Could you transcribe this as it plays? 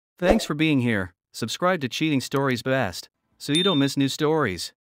Thanks for being here. Subscribe to Cheating Stories Best, so you don't miss new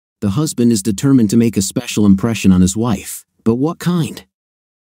stories. The husband is determined to make a special impression on his wife, but what kind?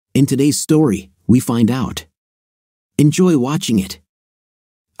 In today's story, we find out. Enjoy watching it.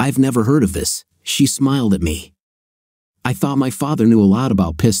 I've never heard of this, she smiled at me. I thought my father knew a lot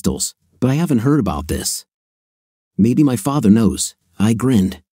about pistols, but I haven't heard about this. Maybe my father knows, I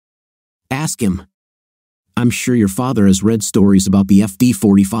grinned. Ask him. I'm sure your father has read stories about the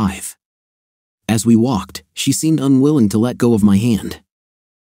FD-45. As we walked, she seemed unwilling to let go of my hand.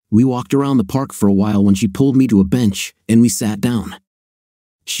 We walked around the park for a while when she pulled me to a bench, and we sat down.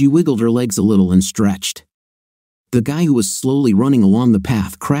 She wiggled her legs a little and stretched. The guy who was slowly running along the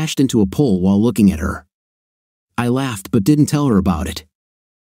path crashed into a pole while looking at her. I laughed but didn't tell her about it.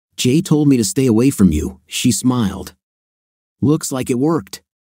 Jay told me to stay away from you, she smiled. Looks like it worked.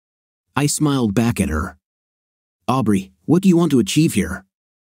 I smiled back at her. Aubrey, what do you want to achieve here?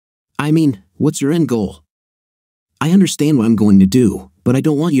 I mean, what's your end goal? I understand what I'm going to do, but I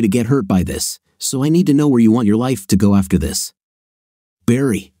don't want you to get hurt by this, so I need to know where you want your life to go after this.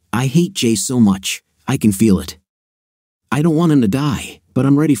 Barry, I hate Jay so much, I can feel it. I don't want him to die, but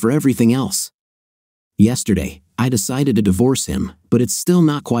I'm ready for everything else. Yesterday, I decided to divorce him, but it's still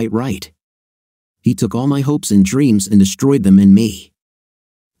not quite right. He took all my hopes and dreams and destroyed them in me.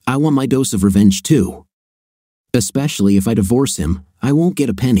 I want my dose of revenge too. Especially if I divorce him, I won't get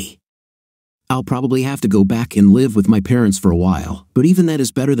a penny. I'll probably have to go back and live with my parents for a while, but even that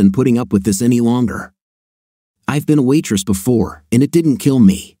is better than putting up with this any longer. I've been a waitress before, and it didn't kill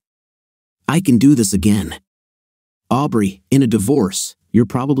me. I can do this again. Aubrey, in a divorce, you're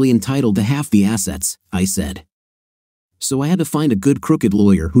probably entitled to half the assets, I said. So I had to find a good crooked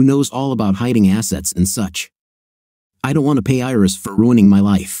lawyer who knows all about hiding assets and such. I don't want to pay Iris for ruining my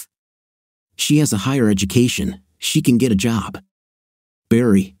life. She has a higher education, she can get a job.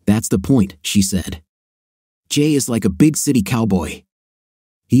 Barry, that's the point, she said. Jay is like a big city cowboy.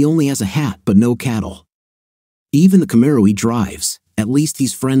 He only has a hat but no cattle. Even the Camaro he drives, at least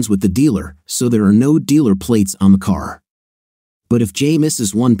he's friends with the dealer, so there are no dealer plates on the car. But if Jay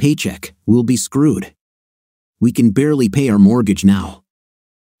misses one paycheck, we'll be screwed. We can barely pay our mortgage now.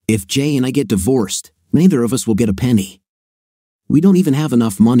 If Jay and I get divorced, neither of us will get a penny. We don't even have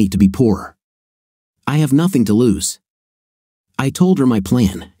enough money to be poor. I have nothing to lose. I told her my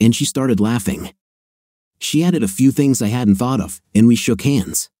plan, and she started laughing. She added a few things I hadn't thought of, and we shook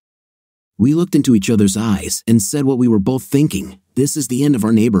hands. We looked into each other's eyes and said what we were both thinking: this is the end of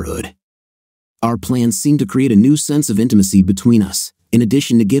our neighborhood. Our plans seemed to create a new sense of intimacy between us, in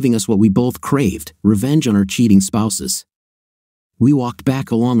addition to giving us what we both craved: revenge on our cheating spouses. We walked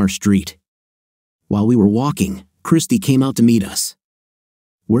back along our street. While we were walking, Christy came out to meet us.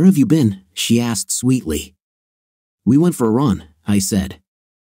 Where have you been? She asked sweetly. We went for a run, I said.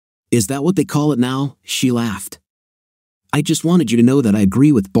 Is that what they call it now? She laughed. I just wanted you to know that I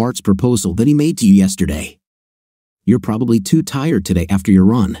agree with Bart's proposal that he made to you yesterday. You're probably too tired today after your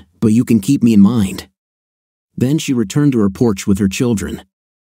run, but you can keep me in mind. Then she returned to her porch with her children.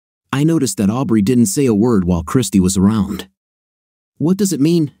 I noticed that Aubrey didn't say a word while Christy was around. What does it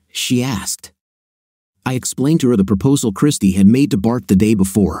mean? She asked. I explained to her the proposal Christy had made to Bart the day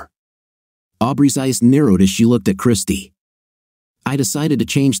before. Aubrey's eyes narrowed as she looked at Christy. I decided to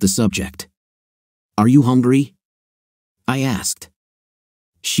change the subject. Are you hungry? I asked.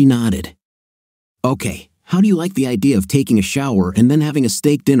 She nodded. Okay, how do you like the idea of taking a shower and then having a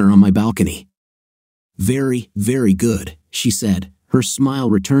steak dinner on my balcony? Very, very good, she said, her smile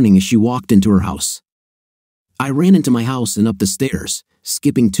returning as she walked into her house. I ran into my house and up the stairs,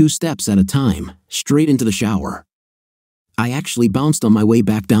 skipping 2 steps at a time, straight into the shower. I actually bounced on my way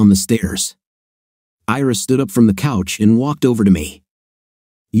back down the stairs. Iris stood up from the couch and walked over to me.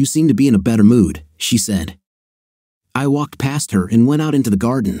 You seem to be in a better mood, she said. I walked past her and went out into the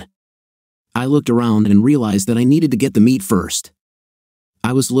garden. I looked around and realized that I needed to get the meat first.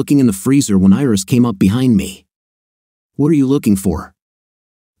 I was looking in the freezer when Iris came up behind me. What are you looking for?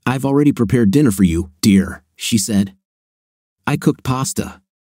 I've already prepared dinner for you, dear, she said. I cooked pasta.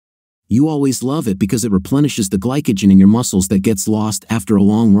 You always love it because it replenishes the glycogen in your muscles that gets lost after a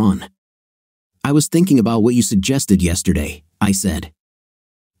long run. I was thinking about what you suggested yesterday, I said.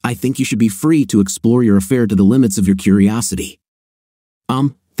 I think you should be free to explore your affair to the limits of your curiosity.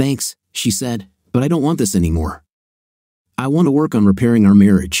 Thanks, she said, but I don't want this anymore. I want to work on repairing our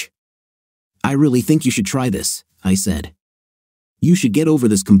marriage. I really think you should try this, I said. You should get over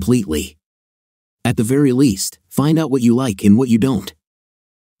this completely. At the very least, find out what you like and what you don't.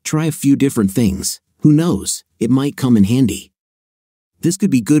 Try a few different things. Who knows, it might come in handy. This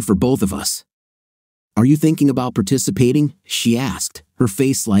could be good for both of us. Are you thinking about participating? She asked, her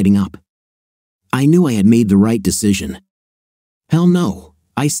face lighting up. I knew I had made the right decision. Hell no,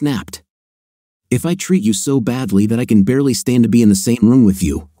 I snapped. If I treat you so badly that I can barely stand to be in the same room with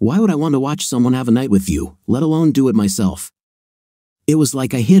you, why would I want to watch someone have a night with you, let alone do it myself? It was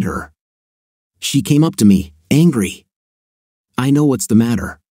like I hit her. She came up to me, angry. I know what's the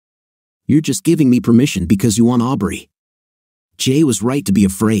matter. You're just giving me permission because you want Aubrey. Jay was right to be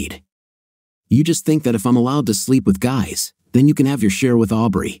afraid. You just think that if I'm allowed to sleep with guys, then you can have your share with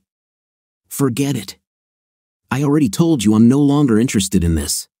Aubrey. Forget it. I already told you I'm no longer interested in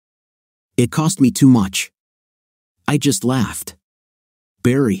this. It cost me too much. I just laughed.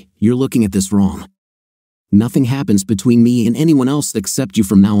 Barry, you're looking at this wrong. Nothing happens between me and anyone else except you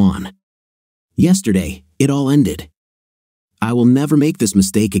from now on. Yesterday, it all ended. I will never make this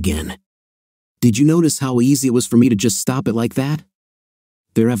mistake again. Did you notice how easy it was for me to just stop it like that?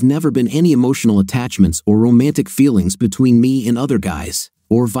 There have never been any emotional attachments or romantic feelings between me and other guys,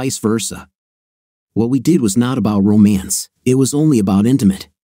 or vice versa. What we did was not about romance, it was only about intimate.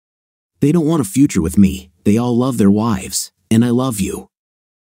 They don't want a future with me, they all love their wives, and I love you.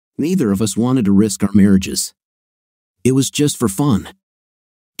 Neither of us wanted to risk our marriages. It was just for fun.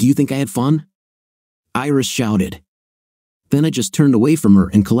 Do you think I had fun? Iris shouted. Then I just turned away from her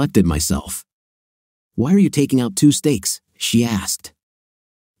and collected myself. Why are you taking out 2 steaks? She asked.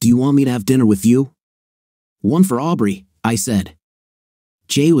 Do you want me to have dinner with you? One for Aubrey, I said.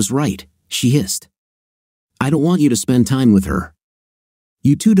 Jay was right, she hissed. I don't want you to spend time with her.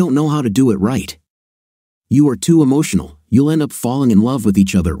 You two don't know how to do it right. You are too emotional, you'll end up falling in love with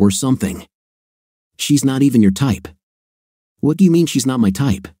each other or something. She's not even your type. What do you mean she's not my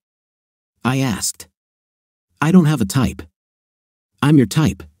type? I asked. I don't have a type. I'm your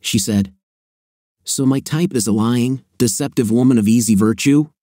type, she said. So my type is a lying, deceptive woman of easy virtue?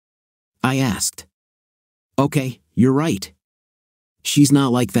 I asked. Okay, you're right. She's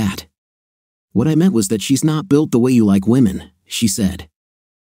not like that. What I meant was that she's not built the way you like women, she said.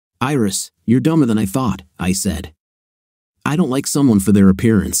 Iris, you're dumber than I thought, I said. I don't like someone for their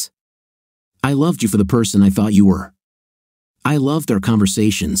appearance. I loved you for the person I thought you were. I loved our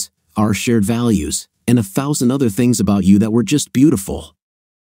conversations, our shared values, and 1,000 other things about you that were just beautiful.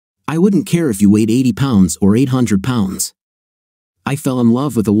 I wouldn't care if you weighed 80 pounds or 800 pounds. I fell in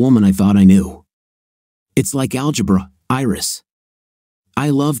love with a woman I thought I knew. It's like algebra, Iris. I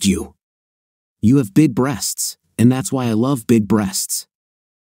loved you. You have big breasts, and that's why I love big breasts.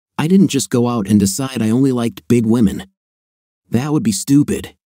 I didn't just go out and decide I only liked big women. That would be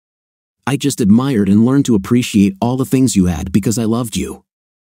stupid. I just admired and learned to appreciate all the things you had because I loved you.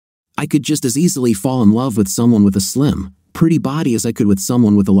 I could just as easily fall in love with someone with a slim, pretty body as I could with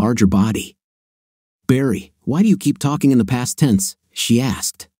someone with a larger body. Barry, why do you keep talking in the past tense? She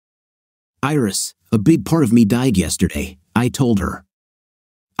asked. Iris, a big part of me died yesterday, I told her.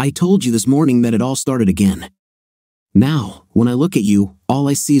 I told you this morning that it all started again. Now, when I look at you, all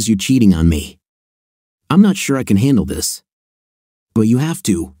I see is you cheating on me. I'm not sure I can handle this. But you have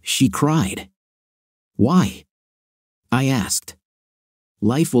to, she cried. Why? I asked.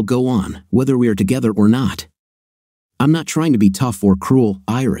 Life will go on, whether we are together or not. I'm not trying to be tough or cruel,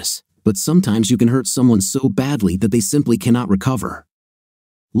 Iris, but sometimes you can hurt someone so badly that they simply cannot recover.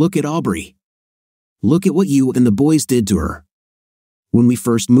 Look at Aubrey. Look at what you and the boys did to her. When we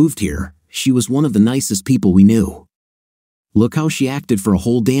first moved here, she was one of the nicest people we knew. Look how she acted for a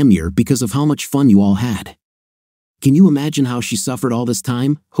whole damn year because of how much fun you all had. Can you imagine how she suffered all this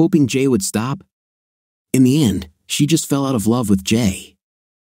time, hoping Jay would stop? In the end, she just fell out of love with Jay.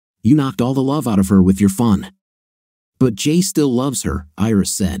 You knocked all the love out of her with your fun. But Jay still loves her,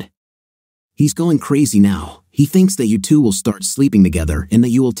 Iris said. He's going crazy now. He thinks that you two will start sleeping together and that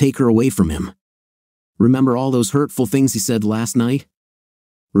you will take her away from him. Remember all those hurtful things he said last night?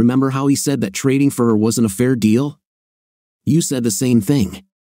 Remember how he said that trading for her wasn't a fair deal? You said the same thing.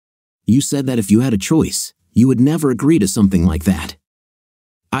 You said that if you had a choice, you would never agree to something like that.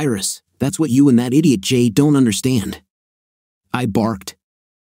 Iris, that's what you and that idiot Jay don't understand. I barked.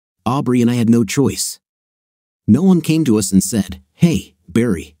 Aubrey and I had no choice. No one came to us and said, hey,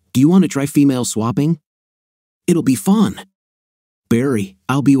 Barry, do you want to try female swapping? It'll be fun. Barry,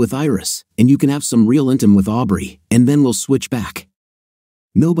 I'll be with Iris, and you can have some real intim with Aubrey, and then we'll switch back.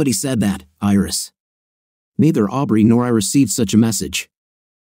 Nobody said that, Iris. Neither Aubrey nor I received such a message.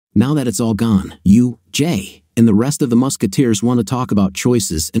 Now that it's all gone, you, Jay, and the rest of the musketeers want to talk about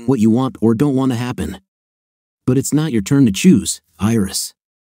choices and what you want or don't want to happen. But it's not your turn to choose, Iris.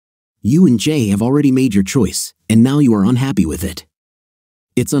 You and Jay have already made your choice, and now you are unhappy with it.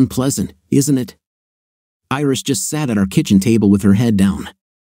 It's unpleasant, isn't it? Iris just sat at our kitchen table with her head down.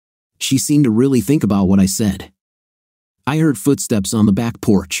 She seemed to really think about what I said. I heard footsteps on the back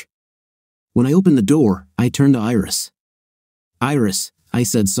porch. When I opened the door, I turned to Iris. "Iris," I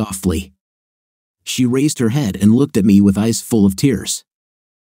said softly. She raised her head and looked at me with eyes full of tears.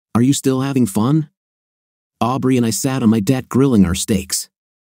 "Are you still having fun?" Aubrey and I sat on my deck grilling our steaks.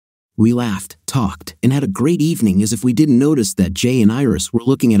 We laughed, talked, and had a great evening as if we didn't notice that Jay and Iris were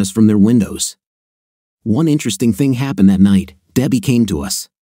looking at us from their windows. One interesting thing happened that night. Debbie came to us.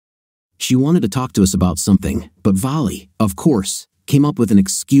 She wanted to talk to us about something, but Wally, of course, came up with an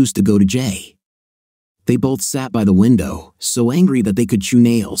excuse to go to Jay. They both sat by the window, so angry that they could chew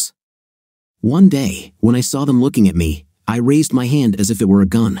nails. One day, when I saw them looking at me, I raised my hand as if it were a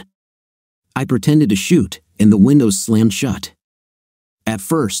gun. I pretended to shoot, and the windows slammed shut. At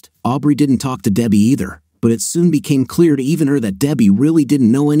first, Aubrey didn't talk to Debbie either, but it soon became clear to even her that Debbie really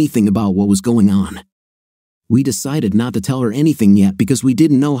didn't know anything about what was going on. We decided not to tell her anything yet because we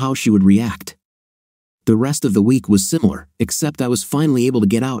didn't know how she would react. The rest of the week was similar, except I was finally able to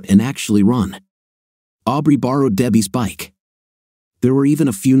get out and actually run. Aubrey borrowed Debbie's bike. There were even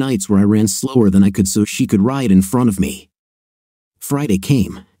a few nights where I ran slower than I could so she could ride in front of me. Friday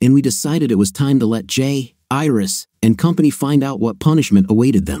came, and we decided it was time to let Jay, Iris, and company find out what punishment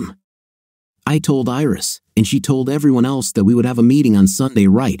awaited them. I told Iris, and she told everyone else that we would have a meeting on Sunday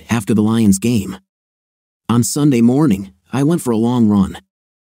right after the Lions game. On Sunday morning, I went for a long run.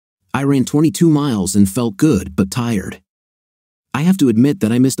 I ran 22 miles and felt good but tired. I have to admit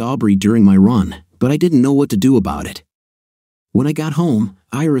that I missed Aubrey during my run, but I didn't know what to do about it. When I got home,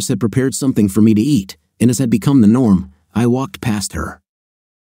 Iris had prepared something for me to eat, and as had become the norm, I walked past her.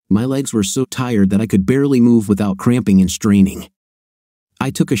 My legs were so tired that I could barely move without cramping and straining. I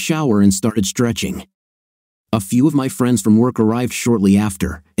took a shower and started stretching. A few of my friends from work arrived shortly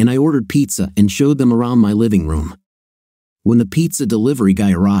after, and I ordered pizza and showed them around my living room. When the pizza delivery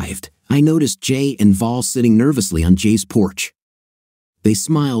guy arrived, I noticed Jay and Val sitting nervously on Jay's porch. They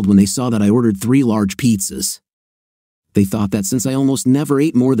smiled when they saw that I ordered 3 large pizzas. They thought that since I almost never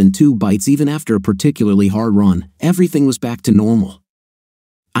ate more than 2 bites even after a particularly hard run, everything was back to normal.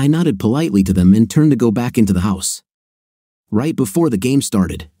 I nodded politely to them and turned to go back into the house. Right before the game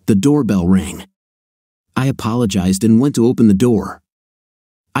started, the doorbell rang. I apologized and went to open the door.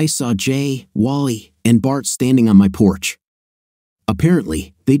 I saw Jay, Wally, and Bart standing on my porch.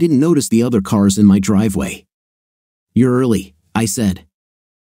 Apparently, they didn't notice the other cars in my driveway. "You're early," I said.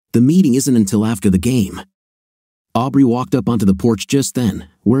 "The meeting isn't until after the game." Aubrey walked up onto the porch just then,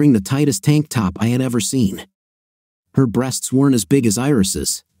 wearing the tightest tank top I had ever seen. Her breasts weren't as big as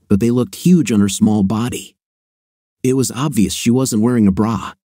Iris's, but they looked huge on her small body. It was obvious she wasn't wearing a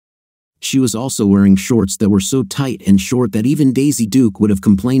bra. She was also wearing shorts that were so tight and short that even Daisy Duke would have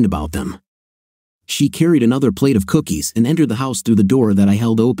complained about them. She carried another plate of cookies and entered the house through the door that I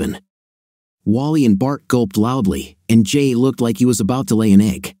held open. Wally and Bart gulped loudly, and Jay looked like he was about to lay an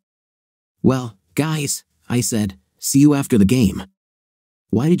egg. "Well, guys," I said, "see you after the game."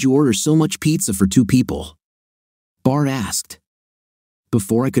 "Why did you order so much pizza for 2 people?" Bart asked.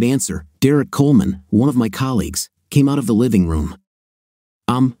 Before I could answer, Derek Coleman, one of my colleagues, came out of the living room.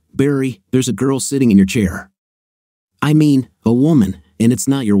 Barry, there's a girl sitting in your chair." "I mean, a woman, and it's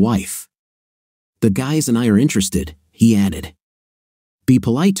not your wife." "The guys and I are interested," he added. "Be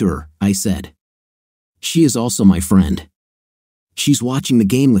polite to her," I said. "She is also my friend. She's watching the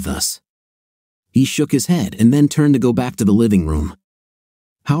game with us." He shook his head and then turned to go back to the living room.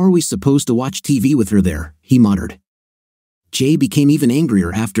 "How are we supposed to watch TV with her there?" he muttered. Jay became even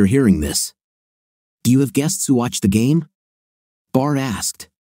angrier after hearing this. "Do you have guests who watch the game?" Bart asked.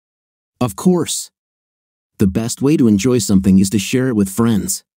 "Of course. The best way to enjoy something is to share it with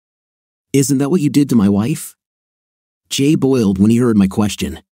friends. Isn't that what you did to my wife?" Jay boiled when he heard my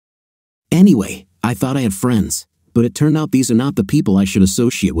question. "Anyway, I thought I had friends, but it turned out these are not the people I should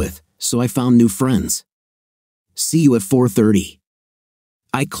associate with, so I found new friends. See you at 4:30.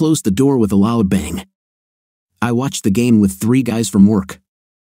 I closed the door with a loud bang. I watched the game with 3 guys from work.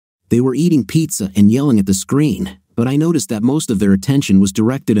 They were eating pizza and yelling at the screen, but I noticed that most of their attention was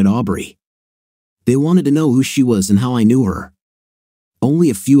directed at Aubrey. They wanted to know who she was and how I knew her. Only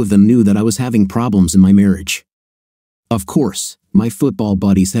a few of them knew that I was having problems in my marriage. Of course, my football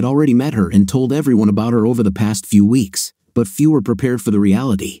buddies had already met her and told everyone about her over the past few weeks, but few were prepared for the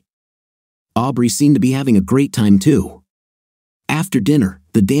reality. Aubrey seemed to be having a great time too. After dinner,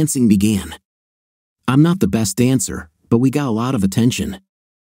 the dancing began. I'm not the best dancer, but we got a lot of attention.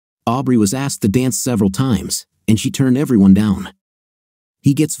 Aubrey was asked to dance several times, and she turned everyone down.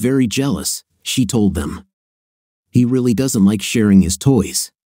 "He gets very jealous," she told them. "He really doesn't like sharing his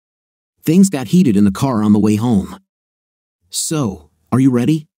toys." Things got heated in the car on the way home. "So, are you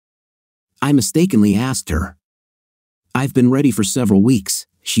ready?" I mistakenly asked her. I've been ready for several weeks,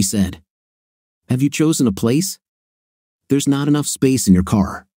 she said. Have you chosen a place? There's not enough space in your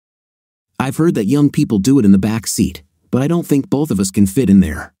car. I've heard that young people do it in the back seat, but I don't think both of us can fit in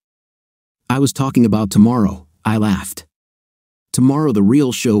there. I was talking about tomorrow, I laughed. Tomorrow the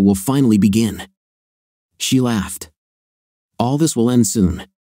real show will finally begin. She laughed. All this will end soon.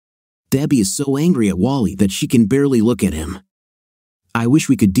 Debbie is so angry at Wally that she can barely look at him. I wish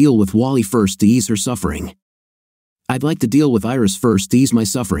we could deal with Wally first to ease her suffering. I'd like to deal with Iris first to ease my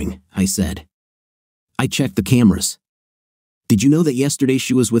suffering, I said. I checked the cameras. Did you know that yesterday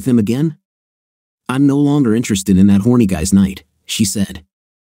she was with him again? I'm no longer interested in that horny guy's night, she said.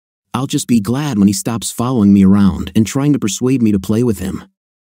 I'll just be glad when he stops following me around and trying to persuade me to play with him.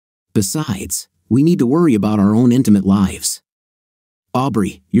 Besides, we need to worry about our own intimate lives.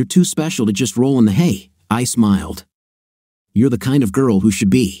 Aubrey, you're too special to just roll in the hay, I smiled. You're the kind of girl who should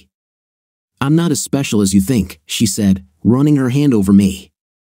be. I'm not as special as you think, she said, running her hand over me.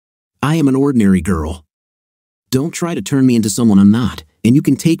 I am an ordinary girl. Don't try to turn me into someone I'm not, and you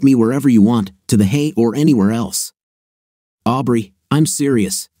can take me wherever you want, to the hay or anywhere else. Aubrey, I'm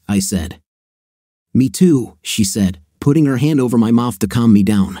serious, I said. Me too, she said, putting her hand over my mouth to calm me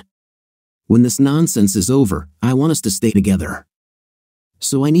down. When this nonsense is over, I want us to stay together.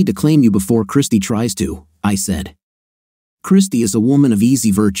 So I need to claim you before Christy tries to, I said. Christy is a woman of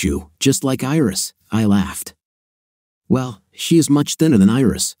easy virtue, just like Iris, I laughed. Well, she is much thinner than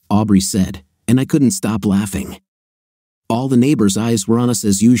Iris, Aubrey said, and I couldn't stop laughing. All the neighbors' eyes were on us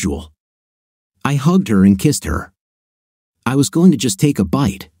as usual. I hugged her and kissed her. I was going to just take a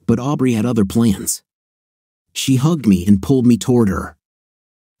bite, but Aubrey had other plans. She hugged me and pulled me toward her.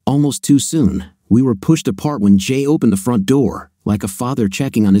 Almost too soon, we were pushed apart when Jay opened the front door, like a father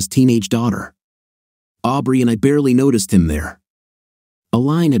checking on his teenage daughter. Aubrey and I barely noticed him there. A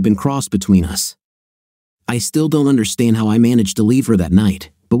line had been crossed between us. I still don't understand how I managed to leave her that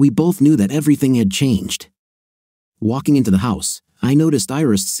night, but we both knew that everything had changed. Walking into the house, I noticed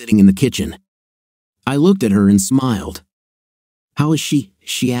Iris sitting in the kitchen. I looked at her and smiled. How is she?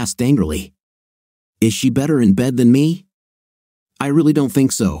 She asked angrily. Is she better in bed than me? I really don't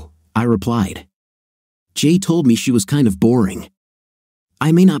think so, I replied. Jay told me she was kind of boring.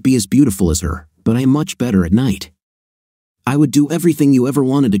 I may not be as beautiful as her, but I am much better at night. I would do everything you ever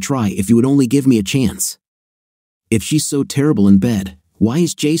wanted to try if you would only give me a chance. If she's so terrible in bed, why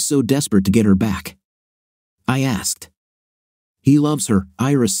is Jay so desperate to get her back? I asked. He loves her,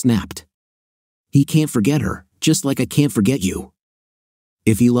 Iris snapped. He can't forget her, just like I can't forget you.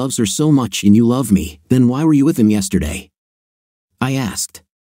 If he loves her so much and you love me, then why were you with him yesterday? I asked.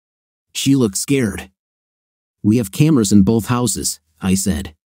 She looked scared. We have cameras in both houses, I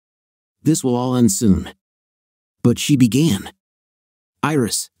said. This will all end soon. But she began.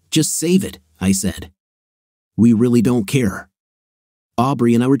 Iris, just save it, I said. We really don't care.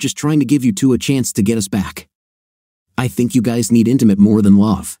 Aubrey and I were just trying to give you two a chance to get us back. I think you guys need intimate more than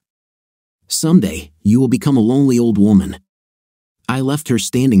love. Someday, you will become a lonely old woman. I left her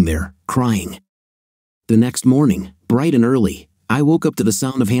standing there, crying. The next morning, bright and early, I woke up to the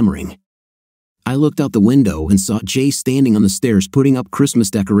sound of hammering. I looked out the window and saw Jay standing on the stairs putting up Christmas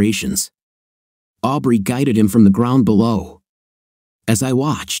decorations. Aubrey guided him from the ground below. As I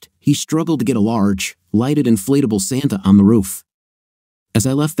watched, he struggled to get a large, lighted inflatable Santa on the roof. As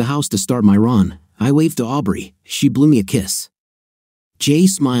I left the house to start my run, I waved to Aubrey. She blew me a kiss. Jay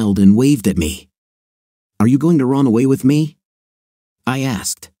smiled and waved at me. Are you going to run away with me? I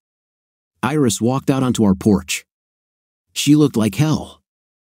asked. Iris walked out onto our porch. She looked like hell.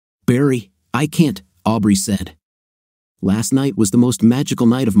 Barry, I can't, Aubrey said. Last night was the most magical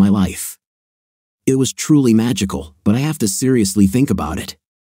night of my life. It was truly magical, but I have to seriously think about it.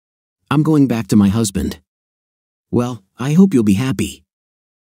 I'm going back to my husband. Well, I hope you'll be happy.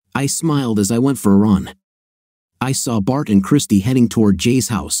 I smiled as I went for a run. I saw Bart and Christy heading toward Jay's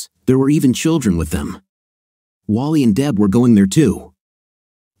house. There were even children with them. Wally and Deb were going there too.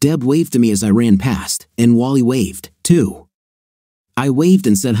 Deb waved to me as I ran past, and Wally waved, too. I waved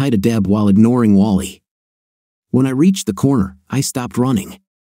and said hi to Deb while ignoring Wally. When I reached the corner, I stopped running.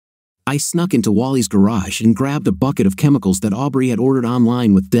 I snuck into Wally's garage and grabbed a bucket of chemicals that Aubrey had ordered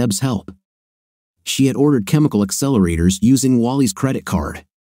online with Deb's help. She had ordered chemical accelerators using Wally's credit card.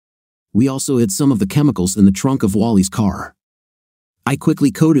 We also hid some of the chemicals in the trunk of Wally's car. I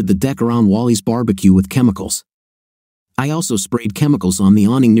quickly coated the deck around Wally's barbecue with chemicals. I also sprayed chemicals on the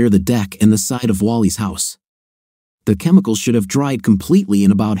awning near the deck and the side of Wally's house. The chemicals should have dried completely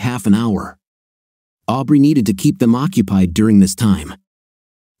in about half an hour. Aubrey needed to keep them occupied during this time.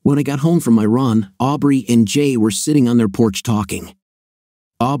 When I got home from my run, Aubrey and Jay were sitting on their porch talking.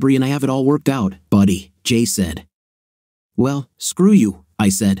 Aubrey and I have it all worked out, buddy, Jay said. Well, screw you, I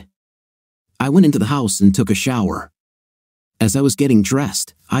said. I went into the house and took a shower. As I was getting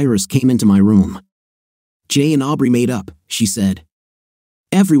dressed, Iris came into my room. Jay and Aubrey made up, she said.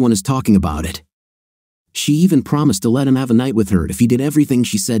 Everyone is talking about it. She even promised to let him have a night with her if he did everything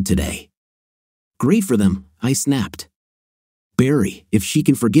she said today. Great for them, I snapped. Barry, if she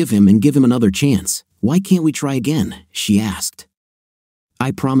can forgive him and give him another chance, why can't we try again, she asked.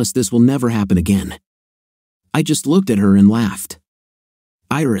 I promise this will never happen again. I just looked at her and laughed.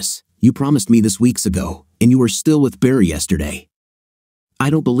 Iris, you promised me this weeks ago, and you were still with Barry yesterday. I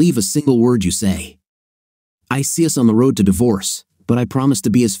don't believe a single word you say. I see us on the road to divorce, but I promise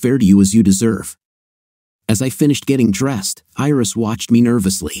to be as fair to you as you deserve. As I finished getting dressed, Iris watched me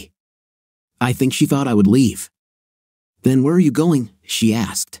nervously. I think she thought I would leave. Then where are you going? She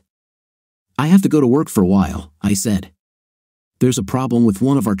asked. I have to go to work for a while, I said. There's a problem with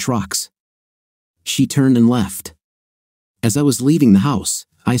one of our trucks. She turned and left. As I was leaving the house,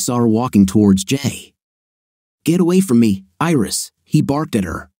 I saw her walking towards Jay. Get away from me, Iris, he barked at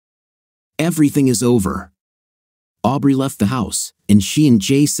her. Everything is over. Aubrey left the house, and she and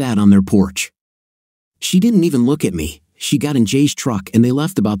Jay sat on their porch. She didn't even look at me. She got in Jay's truck and they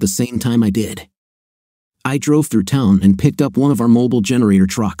left about the same time I did. I drove through town and picked up one of our mobile generator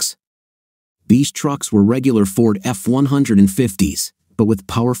trucks. These trucks were regular Ford F-150s, but with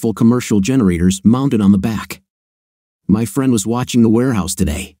powerful commercial generators mounted on the back. My friend was watching the warehouse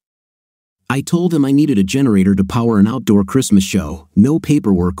today. I told him I needed a generator to power an outdoor Christmas show, no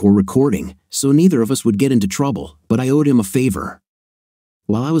paperwork or recording, so neither of us would get into trouble, but I owed him a favor.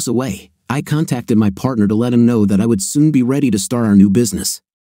 While I was away, I contacted my partner to let him know that I would soon be ready to start our new business.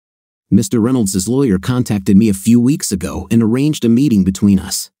 Mr. Reynolds' lawyer contacted me a few weeks ago and arranged a meeting between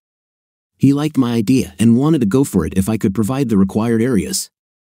us. He liked my idea and wanted to go for it if I could provide the required areas.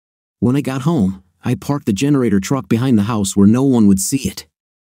 When I got home, I parked the generator truck behind the house where no one would see it.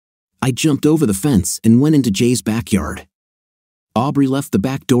 I jumped over the fence and went into Jay's backyard. Aubrey left the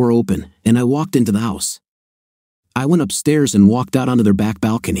back door open, and I walked into the house. I went upstairs and walked out onto their back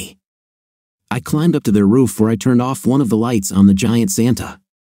balcony. I climbed up to their roof where I turned off one of the lights on the giant Santa.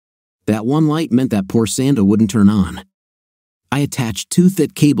 That one light meant that poor Santa wouldn't turn on. I attached 2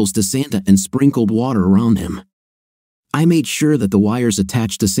 thick cables to Santa and sprinkled water around him. I made sure that the wires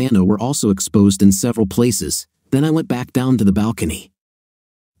attached to Santa were also exposed in several places, then I went back down to the balcony.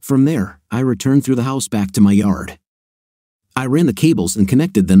 From there, I returned through the house back to my yard. I ran the cables and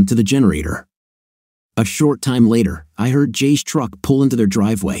connected them to the generator. A short time later, I heard Jay's truck pull into their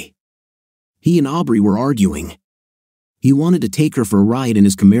driveway. He and Aubrey were arguing. He wanted to take her for a ride in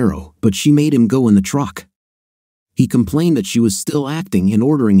his Camaro, but she made him go in the truck. He complained that she was still acting and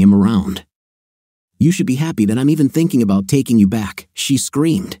ordering him around. You should be happy that I'm even thinking about taking you back, she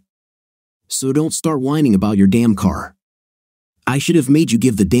screamed. So don't start whining about your damn car. I should have made you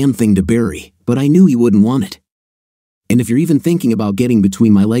give the damn thing to Barry, but I knew he wouldn't want it. And if you're even thinking about getting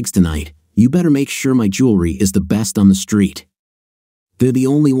between my legs tonight, you better make sure my jewelry is the best on the street. They're the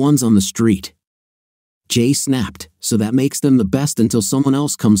only ones on the street. Jay snapped, so that makes them the best until someone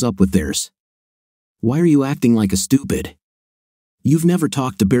else comes up with theirs. Why are you acting like a stupid? You've never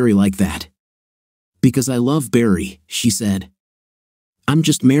talked to Barry like that. Because I love Barry, she said. I'm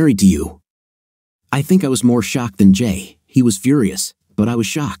just married to you. I think I was more shocked than Jay. He was furious, but I was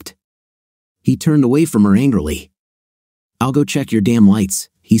shocked. He turned away from her angrily. I'll go check your damn lights,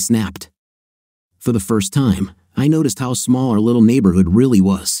 he snapped. For the first time, I noticed how small our little neighborhood really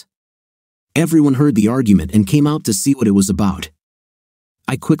was. Everyone heard the argument and came out to see what it was about.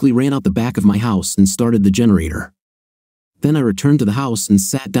 I quickly ran out the back of my house and started the generator. Then I returned to the house and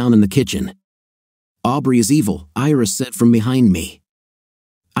sat down in the kitchen. Aubrey is evil, Iris said from behind me.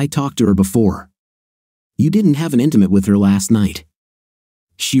 I talked to her before. You didn't have an intimate with her last night.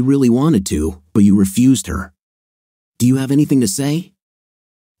 She really wanted to, but you refused her. Do you have anything to say?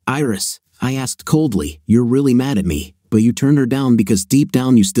 Iris, I asked coldly, you're really mad at me, but you turned her down because deep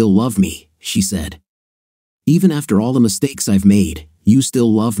down you still love me, she said. Even after all the mistakes I've made, you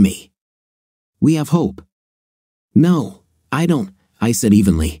still love me. We have hope. No, I don't, I said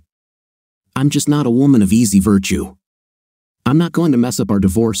evenly. I'm just not a woman of easy virtue. I'm not going to mess up our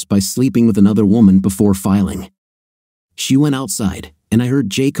divorce by sleeping with another woman before filing. She went outside, and I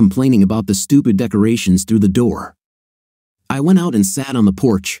heard Jay complaining about the stupid decorations through the door. I went out and sat on the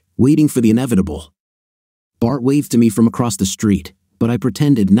porch, waiting for the inevitable. Bart waved to me from across the street, but I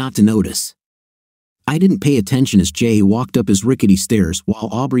pretended not to notice. I didn't pay attention as Jay walked up his rickety stairs while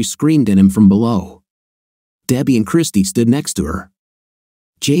Aubrey screamed at him from below. Debbie and Christy stood next to her.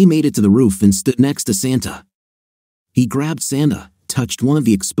 Jay made it to the roof and stood next to Santa. He grabbed Santa, touched one of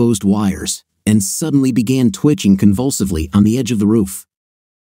the exposed wires and suddenly began twitching convulsively on the edge of the roof.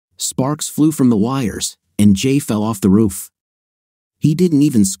 Sparks flew from the wires, and Jay fell off the roof. He didn't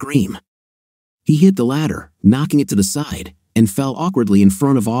even scream. He hit the ladder, knocking it to the side, and fell awkwardly in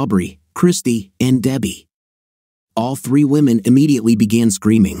front of Aubrey, Christy, and Debbie. All three women immediately began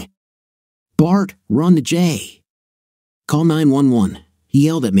screaming. "Bart, run to Jay! Call 911, he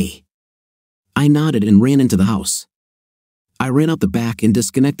yelled at me. I nodded and ran into the house. I ran out the back and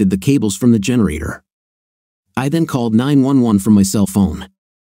disconnected the cables from the generator. I then called 911 from my cell phone.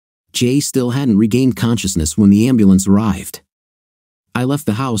 Jay still hadn't regained consciousness when the ambulance arrived. I left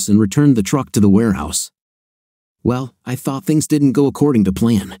the house and returned the truck to the warehouse. Well, I thought things didn't go according to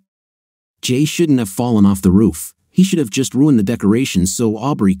plan. Jay shouldn't have fallen off the roof. He should have just ruined the decorations so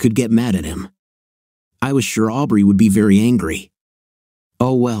Aubrey could get mad at him. I was sure Aubrey would be very angry.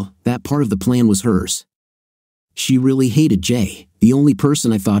 Oh well, that part of the plan was hers. She really hated Jay, the only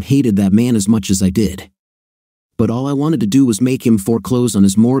person I thought hated that man as much as I did. But all I wanted to do was make him foreclose on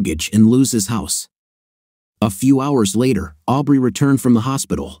his mortgage and lose his house. A few hours later, Aubrey returned from the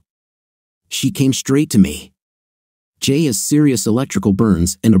hospital. She came straight to me. "Jay has serious electrical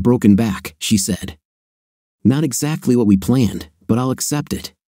burns and a broken back," she said. "Not exactly what we planned, but I'll accept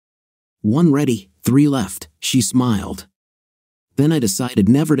it." "One ready, 3 left," she smiled. Then I decided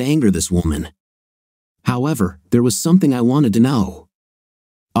never to anger this woman. However, there was something I wanted to know.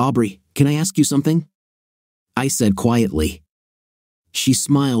 "Aubrey, can I ask you something?" I said quietly. She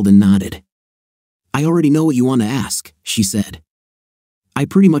smiled and nodded. "I already know what you want to ask," she said. "I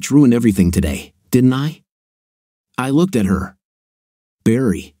pretty much ruined everything today, didn't I?" I looked at her.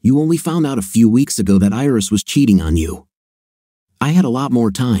 "Barry, you only found out a few weeks ago that Iris was cheating on you. I had a lot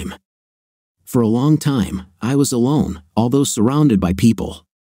more time. For a long time, I was alone, although surrounded by people.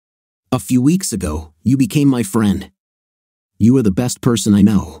 A few weeks ago, you became my friend. You are the best person I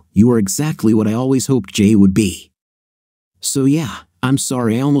know. You are exactly what I always hoped Jay would be. So yeah, I'm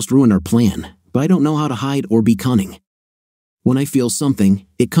sorry I almost ruined our plan, but I don't know how to hide or be cunning. When I feel something,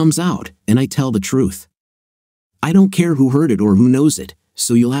 it comes out, and I tell the truth. I don't care who heard it or who knows it,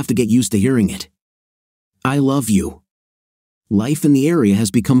 so you'll have to get used to hearing it. I love you." Life in the area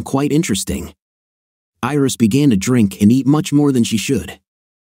has become quite interesting. Iris began to drink and eat much more than she should.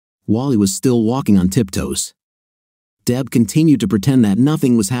 Wally was still walking on tiptoes. Deb continued to pretend that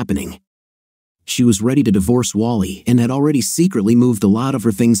nothing was happening. She was ready to divorce Wally and had already secretly moved a lot of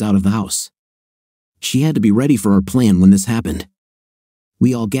her things out of the house. She had to be ready for our plan when this happened.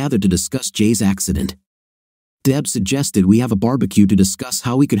 We all gathered to discuss Jay's accident. Deb suggested we have a barbecue to discuss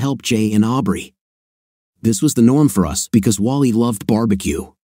how we could help Jay and Aubrey. This was the norm for us because Wally loved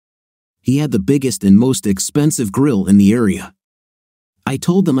barbecue. He had the biggest and most expensive grill in the area. I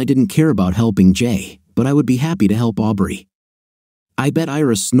told them I didn't care about helping Jay, but I would be happy to help Aubrey. I bet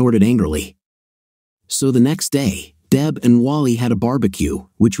Iris snorted angrily. So the next day, Deb and Wally had a barbecue,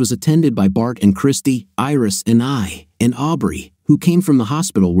 which was attended by Bart and Christy, Iris and I, and Aubrey, who came from the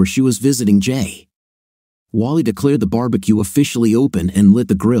hospital where she was visiting Jay. Wally declared the barbecue officially open and lit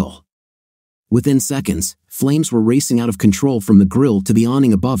the grill. Within seconds, flames were racing out of control from the grill to the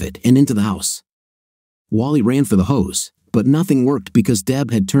awning above it and into the house. Wally ran for the hose, but nothing worked because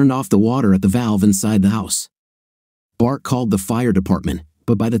Deb had turned off the water at the valve inside the house. Bart called the fire department,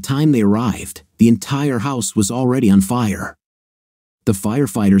 but by the time they arrived, the entire house was already on fire. The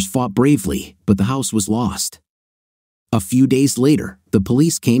firefighters fought bravely, but the house was lost. A few days later, the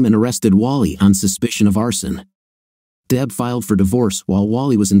police came and arrested Wally on suspicion of arson. Deb filed for divorce while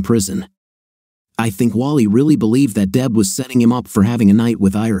Wally was in prison. I think Wally really believed that Deb was setting him up for having a night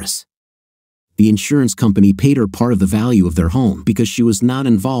with Iris. The insurance company paid her part of the value of their home because she was not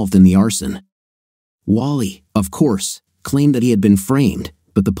involved in the arson. Wally, of course, claimed that he had been framed,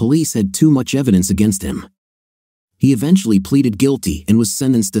 but the police had too much evidence against him. He eventually pleaded guilty and was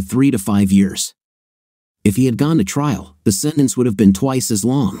sentenced to 3 to 5 years. If he had gone to trial, the sentence would have been twice as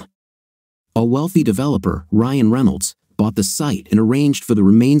long. A wealthy developer, Ryan Reynolds, bought the site and arranged for the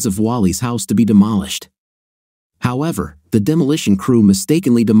remains of Wally's house to be demolished. However, the demolition crew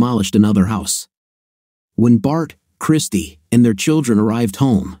mistakenly demolished another house. When Bart, Christy, and their children arrived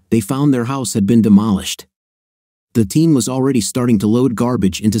home, they found their house had been demolished. The team was already starting to load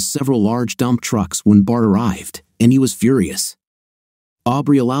garbage into several large dump trucks when Bart arrived, and he was furious.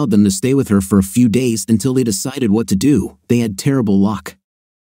 Aubrey allowed them to stay with her for a few days until they decided what to do. They had terrible luck.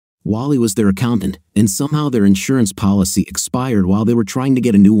 Wally was their accountant, and somehow their insurance policy expired while they were trying to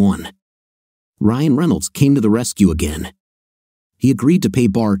get a new one. Ryan Reynolds came to the rescue again. He agreed to pay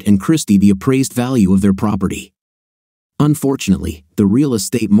Bart and Christy the appraised value of their property. Unfortunately, the real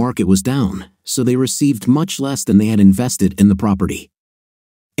estate market was down, so they received much less than they had invested in the property.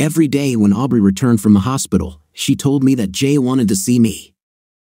 Every day when Aubrey returned from the hospital, she told me that Jay wanted to see me.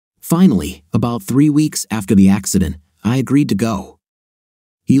 Finally, about 3 weeks after the accident, I agreed to go.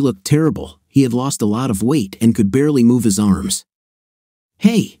 He looked terrible. He had lost a lot of weight and could barely move his arms.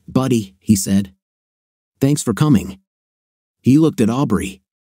 "Hey, buddy," he said. "Thanks for coming." He looked at Aubrey.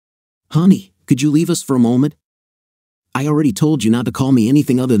 "Honey, could you leave us for a moment?" "I already told you not to call me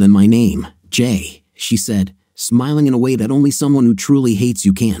anything other than my name, Jay," she said, smiling in a way that only someone who truly hates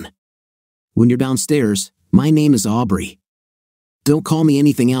you can. "When you're downstairs, my name is Aubrey. Don't call me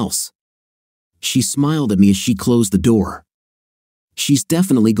anything else." She smiled at me as she closed the door. "She's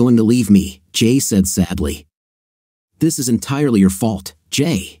definitely going to leave me," Jay said sadly. "This is entirely your fault,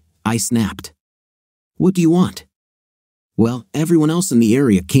 Jay," I snapped. "What do you want?" "Well, everyone else in the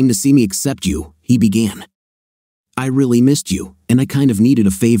area came to see me except you," he began. "I really missed you, and I kind of needed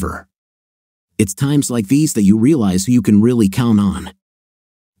a favor. It's times like these that you realize who you can really count on."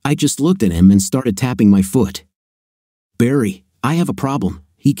 I just looked at him and started tapping my foot. "Barry, I have a problem,"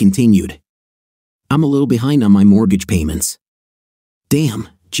 he continued. "I'm a little behind on my mortgage payments." "Damn,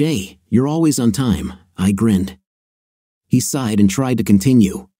 Jay, you're always on time," I grinned. He sighed and tried to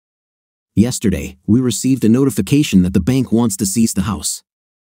continue. "Yesterday, we received a notification that the bank wants to seize the house.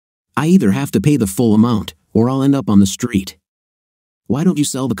 I either have to pay the full amount, or I'll end up on the street. Why don't you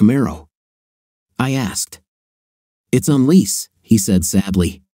sell the Camaro?" I asked. "It's on lease," he said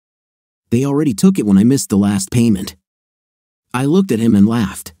sadly. "They already took it when I missed the last payment." I looked at him and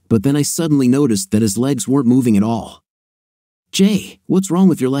laughed, but then I suddenly noticed that his legs weren't moving at all. "Jay, what's wrong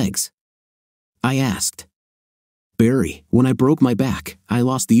with your legs?" I asked. "Barry, when I broke my back, I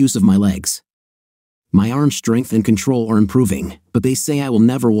lost the use of my legs. My arm strength and control are improving, but they say I will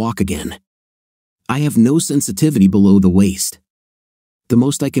never walk again. I have no sensitivity below the waist. The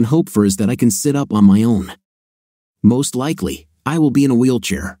most I can hope for is that I can sit up on my own. Most likely, I will be in a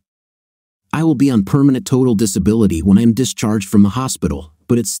wheelchair. I will be on permanent total disability when I am discharged from the hospital,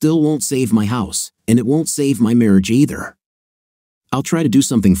 but it still won't save my house, and it won't save my marriage either. I'll try to do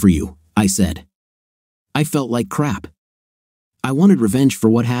something for you," I said. I felt like crap. I wanted revenge for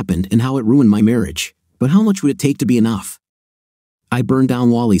what happened and how it ruined my marriage, but how much would it take to be enough? I burned down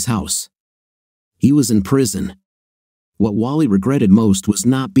Wally's house. He was in prison. What Wally regretted most was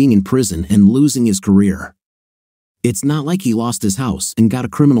not being in prison and losing his career. It's not like he lost his house and got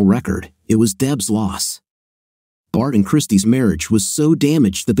a criminal record, it was Deb's loss. Bart and Christy's marriage was so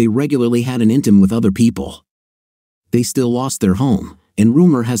damaged that they regularly had an intimate with other people. They still lost their home, and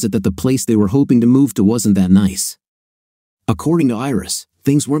rumor has it that the place they were hoping to move to wasn't that nice. According to Iris,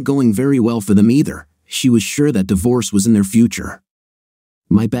 things weren't going very well for them either. She was sure that divorce was in their future.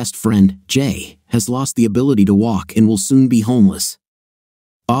 My best friend, Jay, has lost the ability to walk and will soon be homeless.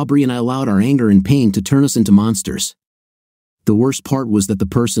 Aubrey and I allowed our anger and pain to turn us into monsters. The worst part was that the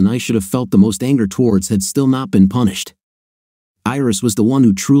person I should have felt the most anger towards had still not been punished. Iris was the one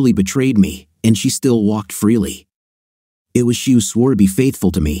who truly betrayed me, and she still walked freely. It was she who swore to be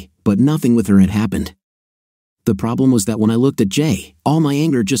faithful to me, but nothing with her had happened. The problem was that when I looked at Jay, all my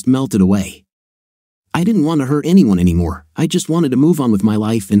anger just melted away. I didn't want to hurt anyone anymore, I just wanted to move on with my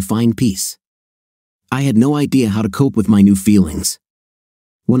life and find peace. I had no idea how to cope with my new feelings.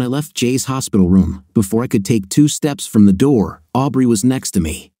 When I left Jay's hospital room, before I could take 2 steps from the door, Aubrey was next to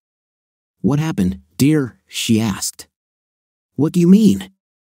me. "What happened, dear?" she asked. "What do you mean?"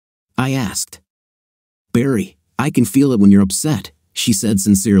 I asked. "Barry, I can feel it when you're upset," she said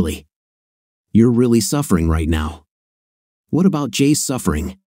sincerely. "You're really suffering right now." "What about Jay's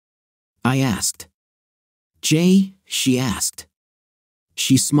suffering?" I asked. "Jay?" she asked.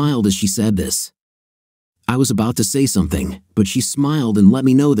 She smiled as she said this. I was about to say something, but she smiled and let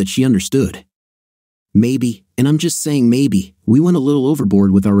me know that she understood. "Maybe, and I'm just saying maybe, we went a little overboard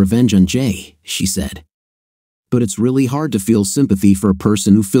with our revenge on Jay," she said. "But it's really hard to feel sympathy for a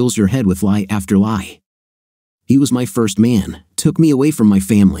person who fills your head with lie after lie. He was my first man, took me away from my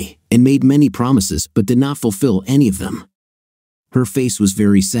family, and made many promises but did not fulfill any of them." Her face was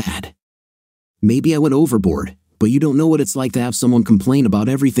very sad. "Maybe I went overboard, but you don't know what it's like to have someone complain about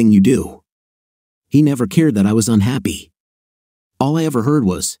everything you do. He never cared that I was unhappy. All I ever heard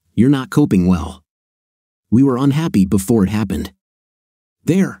was, 'You're not coping well.' We were unhappy before it happened.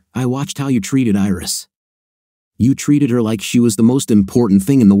 There, I watched how you treated Iris. You treated her like she was the most important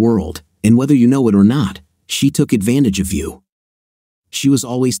thing in the world, and whether you know it or not, she took advantage of you. She was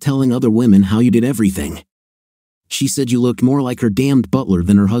always telling other women how you did everything. She said you looked more like her damned butler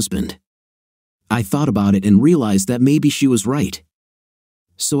than her husband. I thought about it and realized that maybe she was right.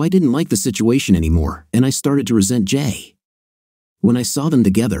 So I didn't like the situation anymore, and I started to resent Jay. When I saw them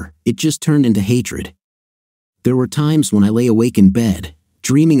together, it just turned into hatred. There were times when I lay awake in bed,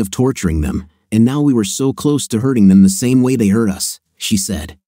 dreaming of torturing them, and now we were so close to hurting them the same way they hurt us, she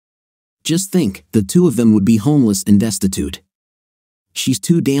said. Just think, the two of them would be homeless and destitute. She's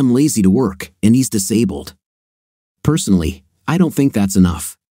too damn lazy to work, and he's disabled. Personally, I don't think that's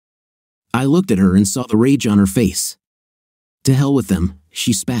enough. I looked at her and saw the rage on her face. To hell with them,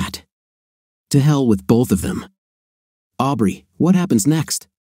 she spat. To hell with both of them. Aubrey, what happens next?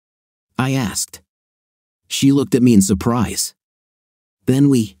 I asked. She looked at me in surprise.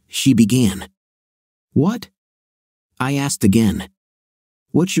 Then she began. What? I asked again.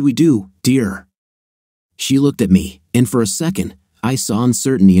 What should we do, dear? She looked at me, and for a second, I saw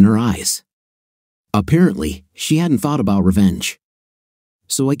uncertainty in her eyes. Apparently, she hadn't thought about revenge.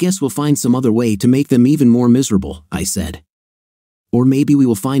 So I guess we'll find some other way to make them even more miserable, I said. Or maybe we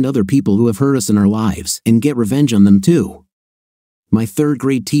will find other people who have hurt us in our lives and get revenge on them too. My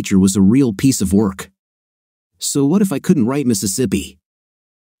third-grade teacher was a real piece of work. So what if I couldn't write Mississippi?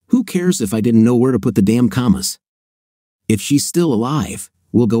 Who cares if I didn't know where to put the damn commas? If she's still alive,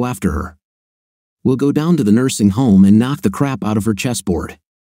 we'll go after her. We'll go down to the nursing home and knock the crap out of her chessboard.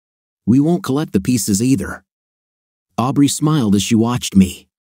 We won't collect the pieces either. Aubrey smiled as she watched me.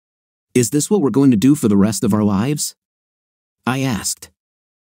 Is this what we're going to do for the rest of our lives? I asked.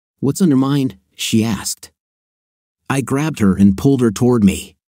 What's on your mind? She asked. I grabbed her and pulled her toward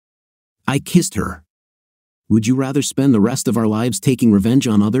me. I kissed her. Would you rather spend the rest of our lives taking revenge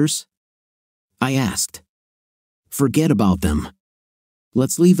on others? I asked. Forget about them.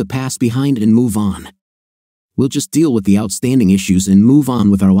 Let's leave the past behind and move on. We'll just deal with the outstanding issues and move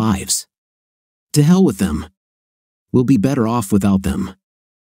on with our lives. To hell with them. We'll be better off without them.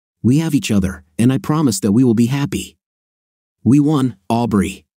 We have each other, and I promise that we will be happy. We won,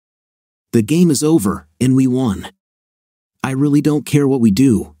 Aubrey. The game is over, and we won. I really don't care what we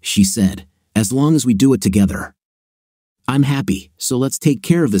do, she said, as long as we do it together. I'm happy, so let's take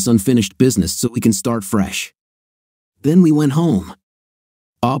care of this unfinished business so we can start fresh. Then we went home.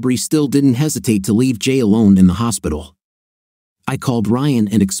 Aubrey still didn't hesitate to leave Jay alone in the hospital. I called Ryan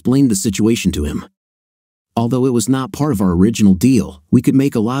and explained the situation to him. Although it was not part of our original deal, we could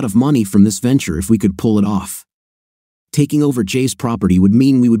make a lot of money from this venture if we could pull it off. Taking over Jay's property would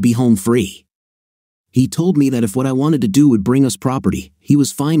mean we would be home free. He told me that if what I wanted to do would bring us property, he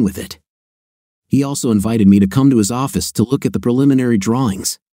was fine with it. He also invited me to come to his office to look at the preliminary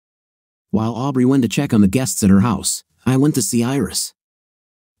drawings. While Aubrey went to check on the guests at her house, I went to see Iris.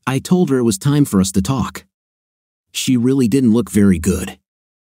 I told her it was time for us to talk. She really didn't look very good.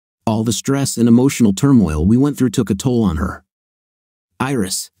 All the stress and emotional turmoil we went through took a toll on her.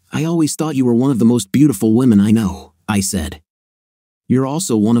 Iris, I always thought you were one of the most beautiful women I know, I said. You're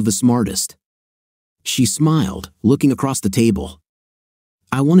also one of the smartest. She smiled, looking across the table.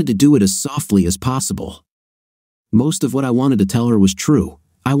 I wanted to do it as softly as possible. Most of what I wanted to tell her was true.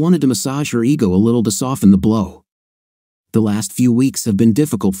 I wanted to massage her ego a little to soften the blow. The last few weeks have been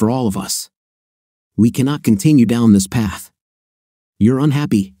difficult for all of us. We cannot continue down this path. You're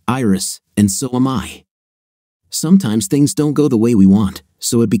unhappy, Iris, and so am I. Sometimes things don't go the way we want,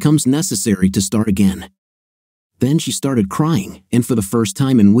 so it becomes necessary to start again. Then she started crying, and for the first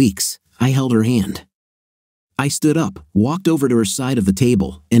time in weeks, I held her hand. I stood up, walked over to her side of the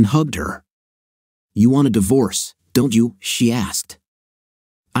table, and hugged her. You want a divorce, don't you? She asked.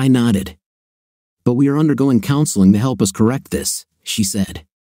 I nodded. But we are undergoing counseling to help us correct this, she said.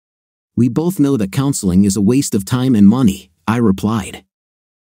 We both know that counseling is a waste of time and money, I replied.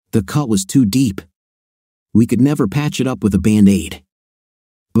 The cut was too deep. We could never patch it up with a Band-Aid.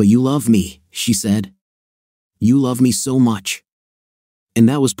 But you love me, she said. You love me so much. And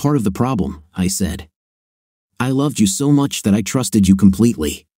that was part of the problem, I said. I loved you so much that I trusted you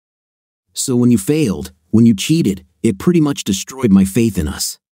completely. So when you failed, when you cheated, it pretty much destroyed my faith in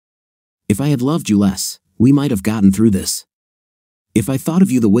us. If I had loved you less, we might have gotten through this. If I thought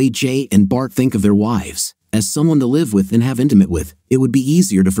of you the way Jay and Bart think of their wives, as someone to live with and have intimate with, it would be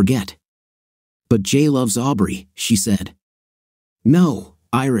easier to forget. But Jay loves Aubrey, she said. No,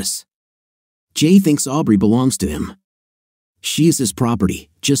 Iris. Jay thinks Aubrey belongs to him. She is his property,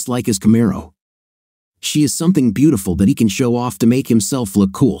 just like his Camaro. She is something beautiful that he can show off to make himself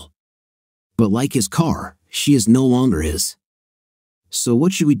look cool. But like his car, she is no longer his. So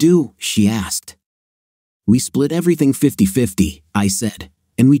what should we do? She asked. We split everything 50-50, I said,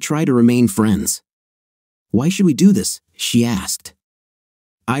 and we try to remain friends. Why should we do this? She asked.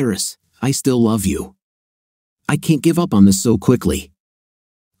 Iris, I still love you. I can't give up on this so quickly.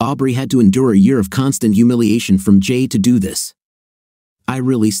 Aubrey had to endure a year of constant humiliation from Jay to do this. I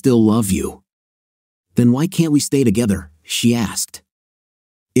really still love you. Then why can't we stay together? she asked.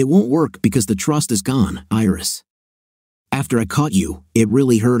 It won't work because the trust is gone, Iris. After I caught you, it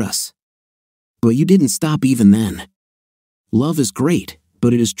really hurt us. But you didn't stop even then. Love is great,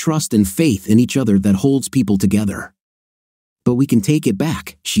 but it is trust and faith in each other that holds people together. But we can take it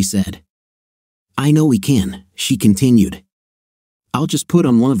back, she said. I know we can, she continued. I'll just put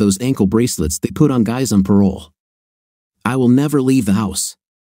on one of those ankle bracelets they put on guys on parole. I will never leave the house.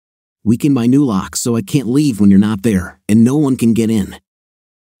 We can buy new locks so I can't leave when you're not there, and no one can get in.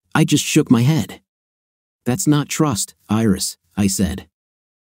 I just shook my head. That's not trust, Iris, I said.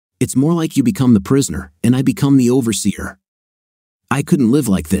 It's more like you become the prisoner, and I become the overseer. I couldn't live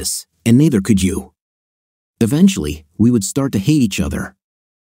like this, and neither could you. Eventually, we would start to hate each other.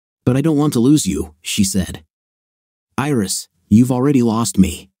 But I don't want to lose you, she said. Iris, you've already lost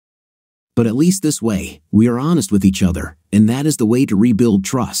me. But at least this way, we are honest with each other, and that is the way to rebuild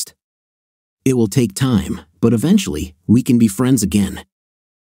trust. It will take time, but eventually, we can be friends again.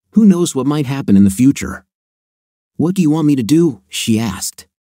 Who knows what might happen in the future? What do you want me to do? She asked.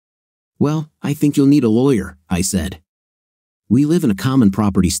 Well, I think you'll need a lawyer, I said. We live in a common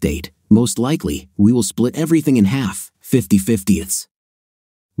property state. Most likely, we will split everything in half, 50-50ths.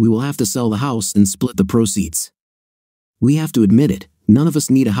 We will have to sell the house and split the proceeds. We have to admit it, none of us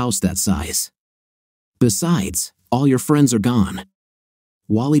need a house that size. Besides, all your friends are gone.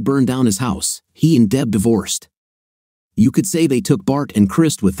 Wally burned down his house, he and Deb divorced. You could say they took Bart and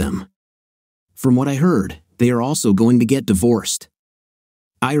Chris with them. From what I heard, they are also going to get divorced.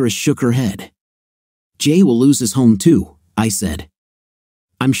 Iris shook her head. Jay will lose his home too, I said.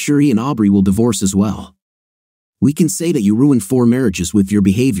 I'm sure he and Aubrey will divorce as well. We can say that you ruined 4 marriages with your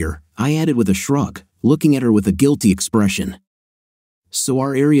behavior, I added with a shrug, looking at her with a guilty expression. So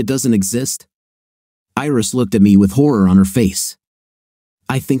our area doesn't exist? Iris looked at me with horror on her face.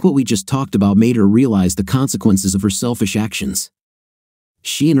 I think what we just talked about made her realize the consequences of her selfish actions.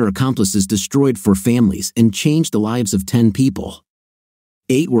 She and her accomplices destroyed 4 families and changed the lives of 10 people.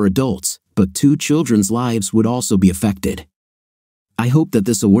 8 were adults, but 2 children's lives would also be affected. I hoped that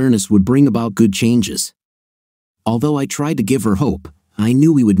this awareness would bring about good changes. Although I tried to give her hope, I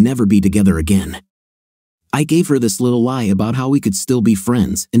knew we would never be together again. I gave her this little lie about how we could still be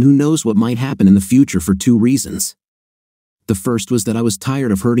friends and who knows what might happen in the future for 2 reasons. The first was that I was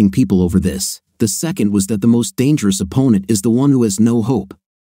tired of hurting people over this. The second was that the most dangerous opponent is the one who has no hope.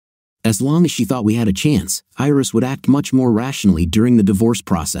 As long as she thought we had a chance, Iris would act much more rationally during the divorce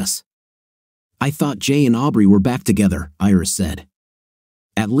process. I thought Jay and Aubrey were back together, Iris said.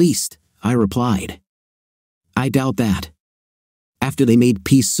 At least, I replied. I doubt that. After they made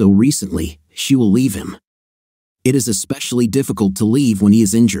peace so recently, she will leave him. It is especially difficult to leave when he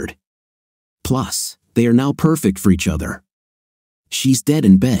is injured. Plus, they are now perfect for each other. She's dead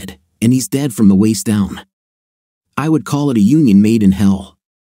in bed, and he's dead from the waist down. I would call it a union made in hell.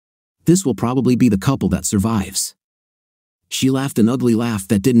 This will probably be the couple that survives. She laughed an ugly laugh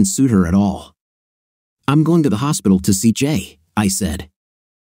that didn't suit her at all. I'm going to the hospital to see Jay, I said.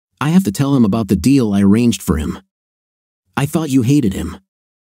 I have to tell him about the deal I arranged for him. I thought you hated him.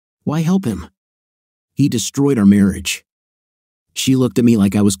 Why help him? He destroyed our marriage. She looked at me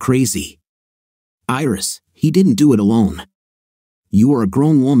like I was crazy. Iris, he didn't do it alone. You are a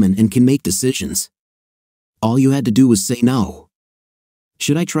grown woman and can make decisions. All you had to do was say no.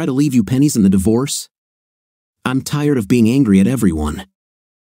 Should I try to leave you pennies in the divorce? I'm tired of being angry at everyone.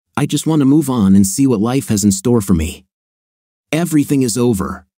 I just want to move on and see what life has in store for me. Everything is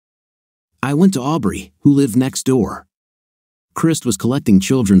over. I went to Aubrey, who lived next door. Chris was collecting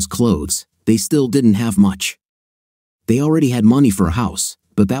children's clothes. They still didn't have much. They already had money for a house,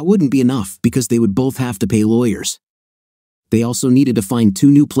 but that wouldn't be enough because they would both have to pay lawyers. They also needed to find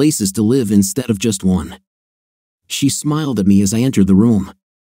 2 new places to live instead of just 1. She smiled at me as I entered the room.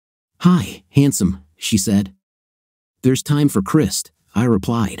 Hi, handsome, she said. There's time for Chris, I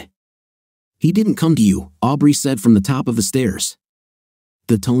replied. He didn't come to you, Aubrey said from the top of the stairs.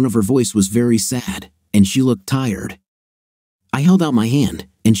 The tone of her voice was very sad, and she looked tired. I held out my hand,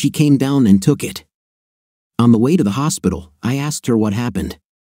 and she came down and took it. On the way to the hospital, I asked her what happened.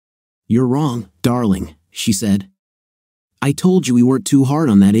 You're wrong, darling, she said. I told you we weren't too hard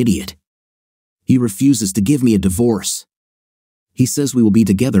on that idiot. He refuses to give me a divorce. He says we will be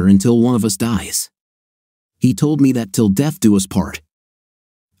together until one of us dies. He told me that till death do us part.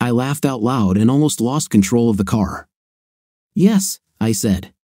 I laughed out loud and almost lost control of the car. Yes, I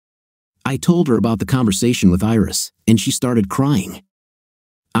said. I told her about the conversation with Iris, and she started crying.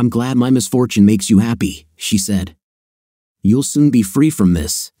 I'm glad my misfortune makes you happy, she said. You'll soon be free from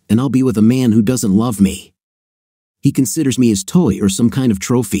this, and I'll be with a man who doesn't love me. He considers me his toy or some kind of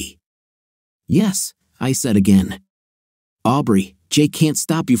trophy. Yes, I said again. Aubrey, Jay can't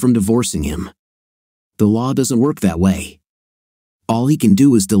stop you from divorcing him. The law doesn't work that way. All he can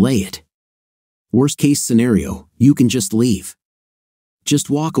do is delay it. Worst case scenario, you can just leave. Just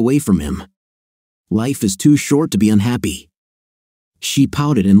walk away from him. Life is too short to be unhappy. She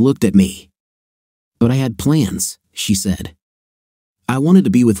pouted and looked at me. But I had plans, she said. I wanted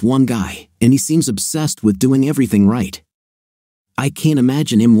to be with one guy, and he seems obsessed with doing everything right. I can't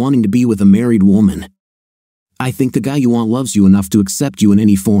imagine him wanting to be with a married woman. I think the guy you want loves you enough to accept you in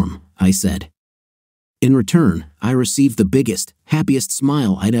any form, I said. In return, I received the biggest, happiest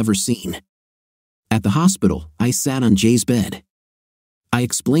smile I'd ever seen. At the hospital, I sat on Jay's bed. I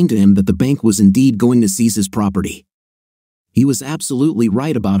explained to him that the bank was indeed going to seize his property. He was absolutely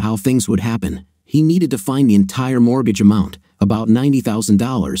right about how things would happen. He needed to find the entire mortgage amount, about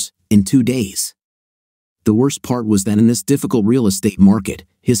 $90,000, in 2 days. The worst part was that in this difficult real estate market,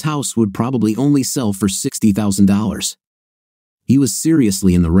 his house would probably only sell for $60,000. He was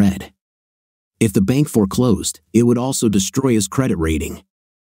seriously in the red. If the bank foreclosed, it would also destroy his credit rating.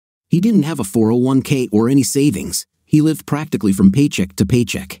 He didn't have a 401k or any savings. He lived practically from paycheck to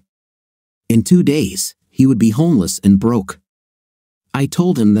paycheck. In 2 days, he would be homeless and broke. I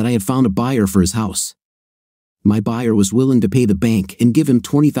told him that I had found a buyer for his house. My buyer was willing to pay the bank and give him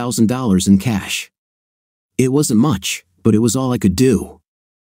 $20,000 in cash. It wasn't much, but it was all I could do.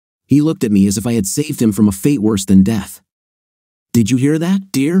 He looked at me as if I had saved him from a fate worse than death. "Did you hear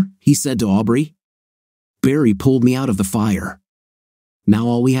that, dear?" he said to Aubrey. "Barry pulled me out of the fire. Now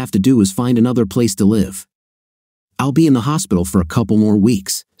all we have to do is find another place to live. I'll be in the hospital for a couple more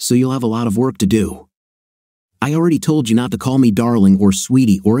weeks, so you'll have a lot of work to do." "I already told you not to call me darling or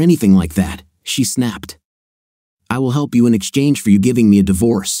sweetie or anything like that," she snapped. "I will help you in exchange for you giving me a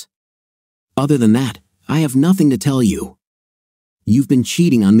divorce. Other than that, I have nothing to tell you. You've been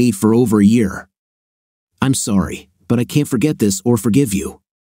cheating on me for over a year. I'm sorry, but I can't forget this or forgive you.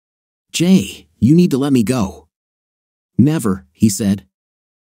 Jay, you need to let me go." "Never," he said.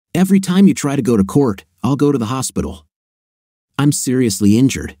 "Every time you try to go to court, I'll go to the hospital. I'm seriously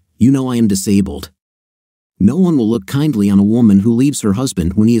injured. You know I am disabled. No one will look kindly on a woman who leaves her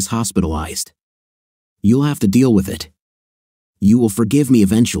husband when he is hospitalized. You'll have to deal with it. You will forgive me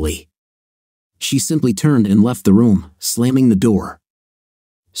eventually." She simply turned and left the room, slamming the door.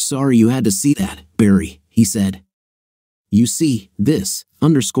 "Sorry you had to see that, Barry," he said. "You see, this,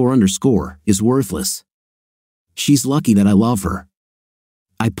 __, is worthless. She's lucky that I love her.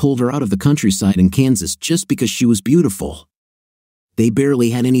 I pulled her out of the countryside in Kansas just because she was beautiful. They barely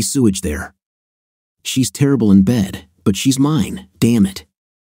had any sewage there. She's terrible in bed, but she's mine, damn it.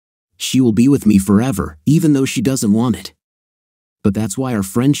 She will be with me forever, even though she doesn't want it. But that's why our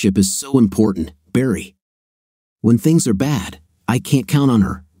friendship is so important, Barry. When things are bad, I can't count on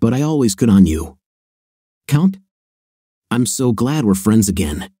her, but I always could on you. Count? I'm so glad we're friends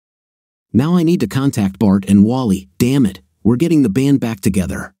again. Now I need to contact Bart and Wally, damn it, we're getting the band back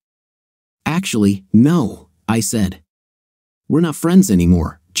together." "Actually, no," I said. "We're not friends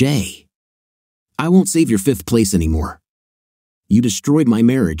anymore, Jay. I won't save your 5th place anymore. You destroyed my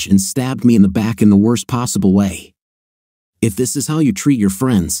marriage and stabbed me in the back in the worst possible way. If this is how you treat your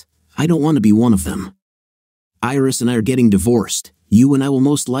friends, I don't want to be one of them. Iris and I are getting divorced. You and I will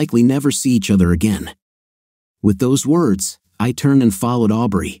most likely never see each other again." With those words, I turned and followed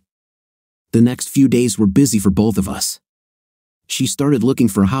Aubrey. The next few days were busy for both of us. She started looking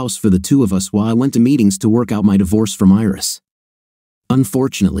for a house for the two of us while I went to meetings to work out my divorce from Iris.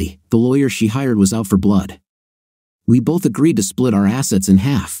 Unfortunately, the lawyer she hired was out for blood. We both agreed to split our assets in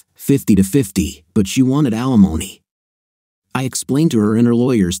half, 50-50, but she wanted alimony. I explained to her and her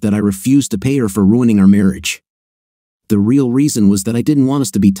lawyers that I refused to pay her for ruining our marriage. The real reason was that I didn't want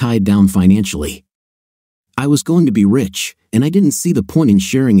us to be tied down financially. I was going to be rich, and I didn't see the point in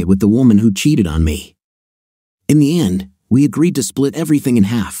sharing it with the woman who cheated on me. In the end, we agreed to split everything in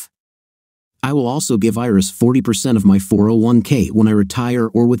half. I will also give Iris 40% of my 401k when I retire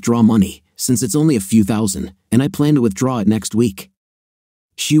or withdraw money, since it's only a few thousand, and I plan to withdraw it next week.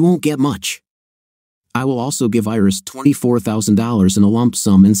 She won't get much. I will also give Iris $24,000 in a lump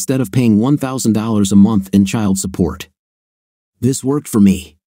sum instead of paying $1,000 a month in child support. This worked for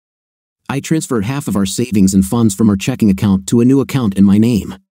me. I transferred half of our savings and funds from our checking account to a new account in my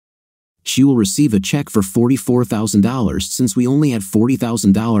name. She will receive a check for $44,000 since we only had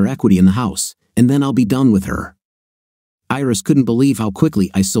 $40,000 equity in the house, and then I'll be done with her. Iris couldn't believe how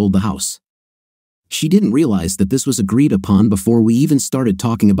quickly I sold the house. She didn't realize that this was agreed upon before we even started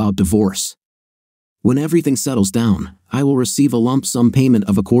talking about divorce. When everything settles down, I will receive a lump sum payment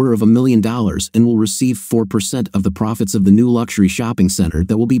of $250,000 and will receive 4% of the profits of the new luxury shopping center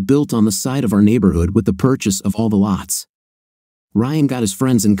that will be built on the side of our neighborhood with the purchase of all the lots. Ryan got his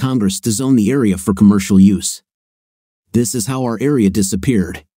friends in Congress to zone the area for commercial use. This is how our area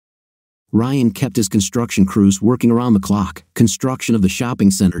disappeared. Ryan kept his construction crews working around the clock. Construction of the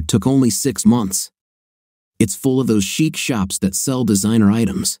shopping center took only 6 months. It's full of those chic shops that sell designer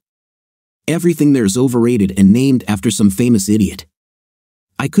items. Everything there is overrated and named after some famous idiot.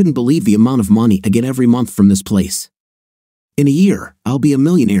 I couldn't believe the amount of money I get every month from this place. In a year, I'll be a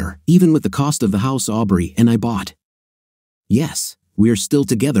millionaire, even with the cost of the house Aubrey and I bought. Yes, we are still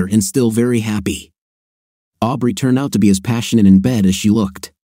together and still very happy. Aubrey turned out to be as passionate in bed as she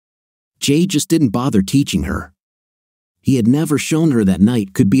looked. Jay just didn't bother teaching her. He had never shown her that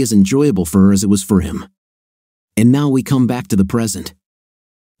night could be as enjoyable for her as it was for him. And now we come back to the present.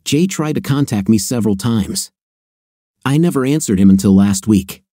 Jay tried to contact me several times. I never answered him until last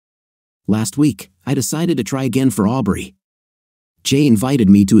week. Last week, I decided to try again for Aubrey. Jay invited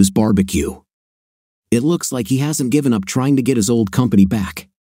me to his barbecue. It looks like he hasn't given up trying to get his old company back.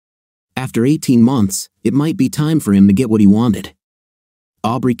 After 18 months, it might be time for him to get what he wanted.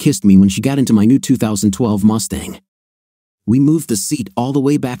 Aubrey kissed me when she got into my new 2012 Mustang. We moved the seat all the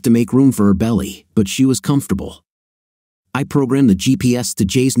way back to make room for her belly, but she was comfortable. I programmed the GPS to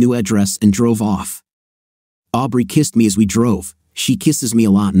Jay's new address and drove off. Aubrey kissed me as we drove. She kisses me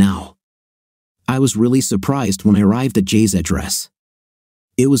a lot now. I was really surprised when I arrived at Jay's address.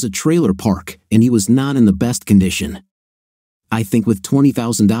 It was a trailer park, and he was not in the best condition. I think with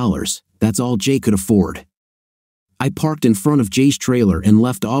 $20,000, that's all Jay could afford. I parked in front of Jay's trailer and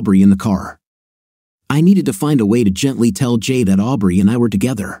left Aubrey in the car. I needed to find a way to gently tell Jay that Aubrey and I were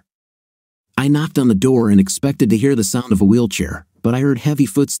together. I knocked on the door and expected to hear the sound of a wheelchair, but I heard heavy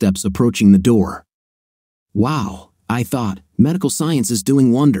footsteps approaching the door. Wow, I thought, medical science is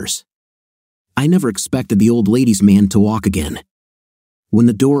doing wonders. I never expected the old lady's man to walk again. When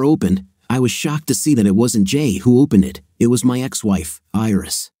the door opened, I was shocked to see that it wasn't Jay who opened it, it was my ex-wife,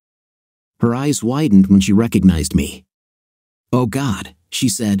 Iris. Her eyes widened when she recognized me. "Oh God," she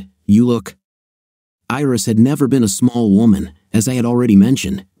said, "you look..." Iris had never been a small woman, as I had already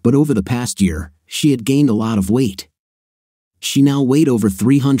mentioned, but over the past year, she had gained a lot of weight. She now weighed over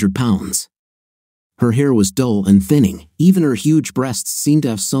 300 pounds. Her hair was dull and thinning, even her huge breasts seemed to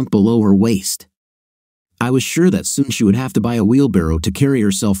have sunk below her waist. I was sure that soon she would have to buy a wheelbarrow to carry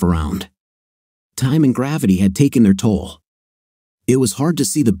herself around. Time and gravity had taken their toll. It was hard to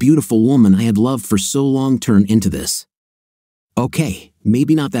see the beautiful woman I had loved for so long turn into this. Okay,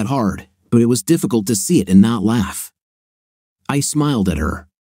 maybe not that hard, but it was difficult to see it and not laugh. I smiled at her.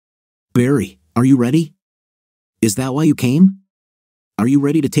 "Barry, are you ready? Is that why you came? Are you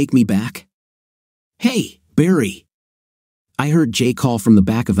ready to take me back?" "Hey, Barry!" I heard Jay call from the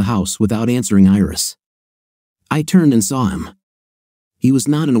back of the house without answering Iris. I turned and saw him. He was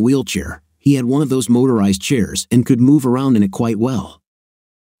not in a wheelchair. He had one of those motorized chairs and could move around in it quite well.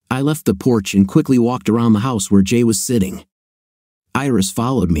 I left the porch and quickly walked around the house where Jay was sitting. Iris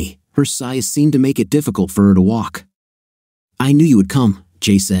followed me. Her size seemed to make it difficult for her to walk. "I knew you would come,"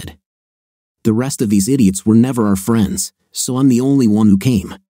 Jay said. "The rest of these idiots were never our friends, so I'm the only one who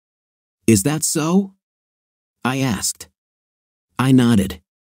came." "Is that so?" I asked. I nodded.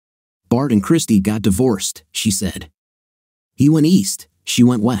 "Bart and Christy got divorced," she said. "He went east, she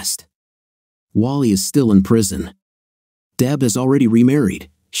went west. Wally is still in prison. Deb has already remarried.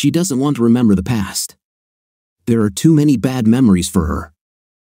 She doesn't want to remember the past. There are too many bad memories for her.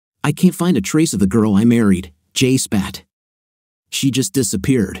 I can't find a trace of the girl I married," Jay spat. "She just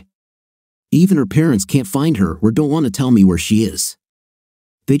disappeared. Even her parents can't find her or don't want to tell me where she is.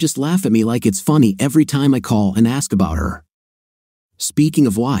 They just laugh at me like it's funny every time I call and ask about her." "Speaking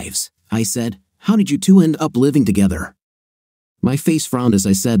of wives," I said, "how did you two end up living together?" My face frowned as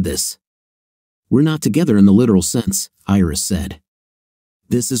I said this. "We're not together in the literal sense," Iris said.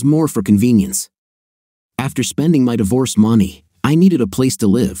 "This is more for convenience. After spending my divorce money, I needed a place to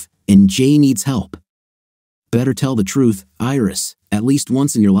live, and Jay needs help." "Better tell the truth, Iris, at least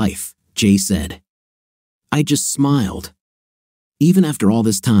once in your life," Jay said. I just smiled. Even after all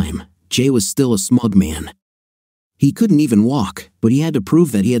this time, Jay was still a smug man. He couldn't even walk, but he had to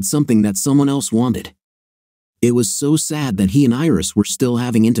prove that he had something that someone else wanted. It was so sad that he and Iris were still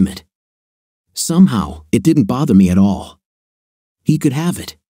having intimate. Somehow, it didn't bother me at all. He could have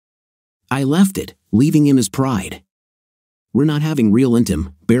it. I left it, leaving him his pride. "We're not having real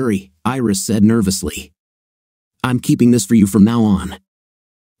intim, Barry," Iris said nervously. "I'm keeping this for you from now on."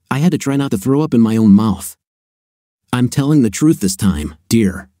 I had to try not to throw up in my own mouth. "I'm telling the truth this time,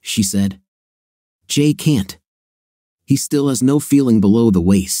 dear," she said. "Jay can't. He still has no feeling below the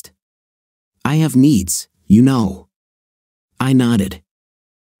waist. I have needs, you know." I nodded.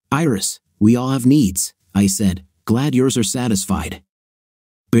 "Iris, we all have needs," I said, Glad yours are satisfied.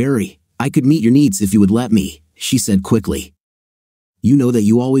 Barry, I could meet your needs if you would let me, she said quickly. You know that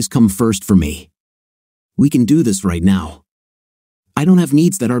you always come first for me. We can do this right now. I don't have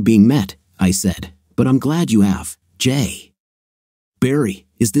needs that are being met, I said, but I'm glad you have, Jay. Barry,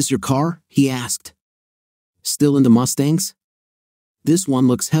 is this your car? He asked. Still into Mustangs? This one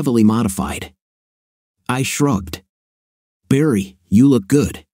looks heavily modified. I shrugged. Barry, you look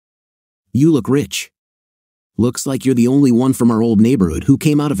good. You look rich. Looks like you're the only one from our old neighborhood who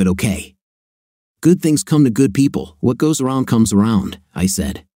came out of it okay. Good things come to good people. What goes around comes around, I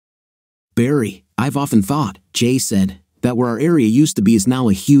said. Barry, I've often thought, Jay said, that where our area used to be is now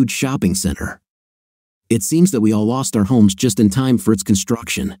a huge shopping center. It seems that we all lost our homes just in time for its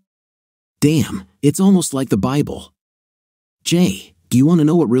construction. Damn, it's almost like the Bible. Jay, do you want to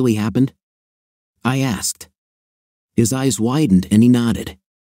know what really happened? I asked. His eyes widened and he nodded.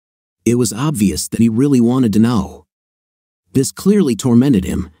 It was obvious that he really wanted to know. This clearly tormented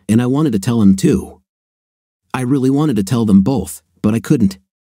him, and I wanted to tell him too. I really wanted to tell them both, but I couldn't.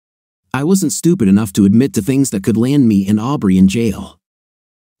 I wasn't stupid enough to admit to things that could land me and Aubrey in jail.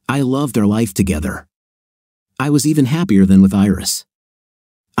 I loved our life together. I was even happier than with Iris.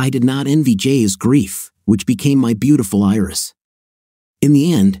 I did not envy Jay's grief, which became my beautiful Iris. In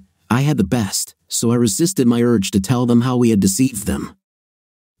the end, I had the best, so I resisted my urge to tell them how we had deceived them.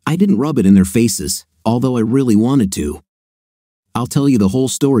 I didn't rub it in their faces, although I really wanted to. I'll tell you the whole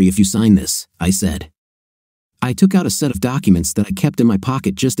story if you sign this, I said. I took out a set of documents that I kept in my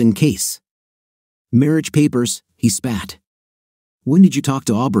pocket just in case. Marriage papers, he spat. When did you talk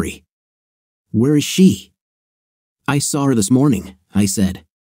to Aubrey? Where is she? I saw her this morning, I said.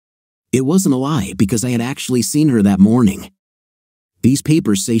 It wasn't a lie because I had actually seen her that morning. These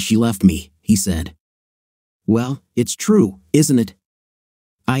papers say she left me, he said. Well, it's true, isn't it?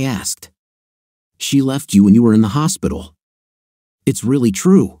 I asked. She left you when you were in the hospital. It's really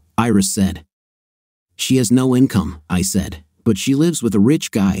true, Iris said. She has no income, I said, but she lives with a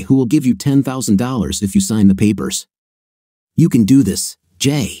rich guy who will give you $10,000 if you sign the papers. You can do this,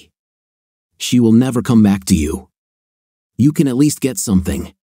 Jay. She will never come back to you. You can at least get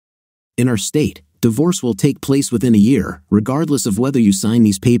something. In our state, divorce will take place within a year, regardless of whether you sign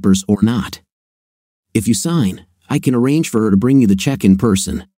these papers or not. If you sign, I can arrange for her to bring you the check in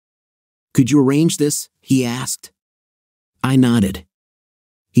person. Could you arrange this? He asked. I nodded.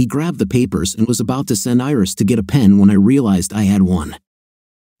 He grabbed the papers and was about to send Iris to get a pen when I realized I had one.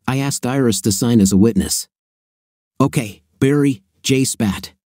 I asked Iris to sign as a witness. Okay, Barry, Jay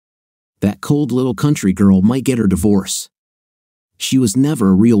spat. That cold little country girl might get her divorce. She was never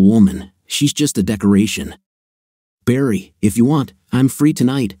a real woman, she's just a decoration. Barry, if you want, I'm free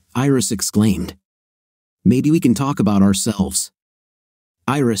tonight, Iris exclaimed. Maybe we can talk about ourselves.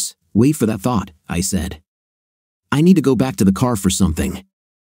 Iris, wait for that thought, I said. I need to go back to the car for something.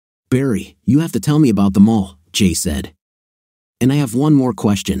 Barry, you have to tell me about the mall, Jay said. And I have one more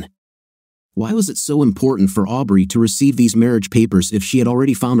question. Why was it so important for Aubrey to receive these marriage papers if she had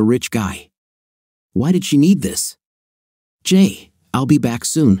already found a rich guy? Why did she need this? Jay, I'll be back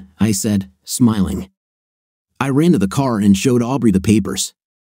soon, I said, smiling. I ran to the car and showed Aubrey the papers.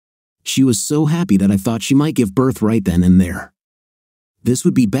 She was so happy that I thought she might give birth right then and there. This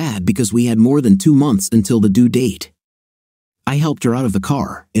would be bad because we had more than 2 months until the due date. I helped her out of the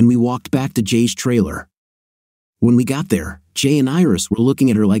car, and we walked back to Jay's trailer. When we got there, Jay and Iris were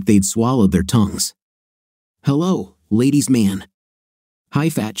looking at her like they'd swallowed their tongues. Hello, ladies' man. Hi,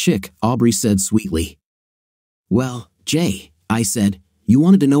 fat chick, Aubrey said sweetly. Well, Jay, I said, you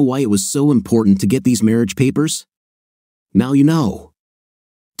wanted to know why it was so important to get these marriage papers? Now you know.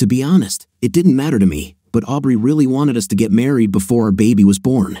 To be honest, it didn't matter to me, but Aubrey really wanted us to get married before our baby was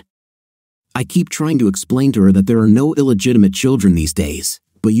born. I keep trying to explain to her that there are no illegitimate children these days,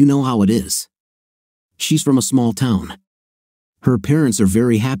 but you know how it is. She's from a small town. Her parents are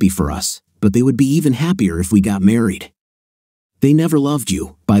very happy for us, but they would be even happier if we got married. They never loved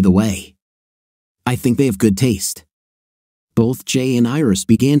you, by the way. I think they have good taste. Both Jay and Iris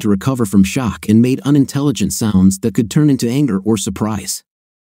began to recover from shock and made unintelligent sounds that could turn into anger or surprise.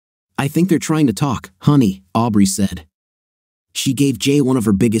 I think they're trying to talk, honey, Aubrey said. She gave Jay one of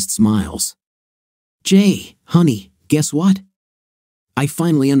her biggest smiles. Jay, honey, guess what? I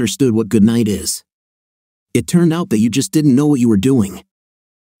finally understood what goodnight is. It turned out that you just didn't know what you were doing.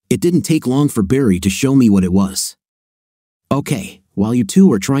 It didn't take long for Barry to show me what it was. Okay, while you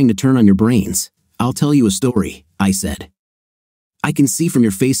two are trying to turn on your brains, I'll tell you a story, I said. I can see from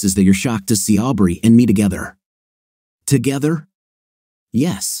your faces that you're shocked to see Aubrey and me together. Together?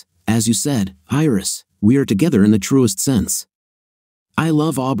 Yes, as you said, Iris, we are together in the truest sense. I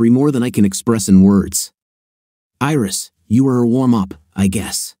love Aubrey more than I can express in words. Iris, you were her warm-up, I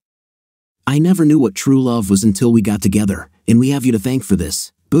guess. I never knew what true love was until we got together, and we have you to thank for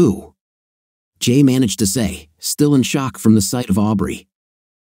this, boo. Jay managed to say, still in shock from the sight of Aubrey.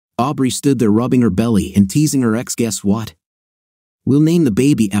 Aubrey stood there rubbing her belly and teasing her ex. Guess what? We'll name the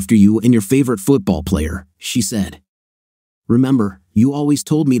baby after you and your favorite football player, she said. Remember, you always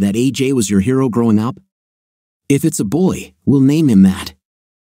told me that AJ was your hero growing up? If it's a boy, we'll name him that.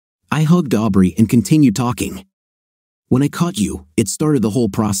 I hugged Aubrey and continued talking. When I caught you, it started the whole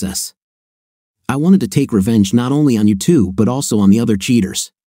process. I wanted to take revenge not only on you two but also on the other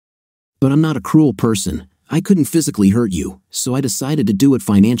cheaters. But I'm not a cruel person. I couldn't physically hurt you, so I decided to do it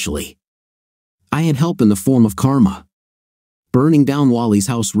financially. I had help in the form of karma. Burning down Wally's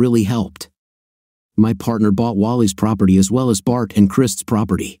house really helped. My partner bought Wally's property as well as Bart and Chris's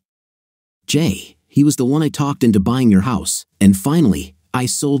property. Jay, he was the one I talked into buying your house, and finally, I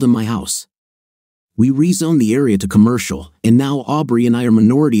sold him my house. We rezoned the area to commercial, and now Aubrey and I are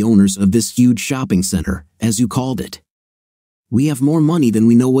minority owners of this huge shopping center, as you called it. We have more money than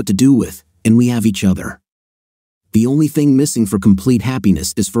we know what to do with, and we have each other. The only thing missing for complete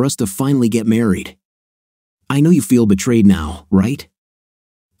happiness is for us to finally get married. I know you feel betrayed now, right?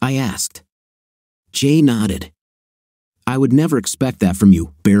 I asked. Jay nodded. I would never expect that from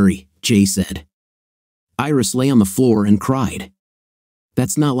you, Barry, Jay said. Iris lay on the floor and cried.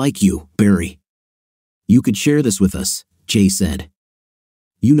 That's not like you, Barry. You could share this with us, Jay said.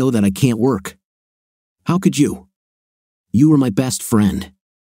 You know that I can't work. How could you? You were my best friend.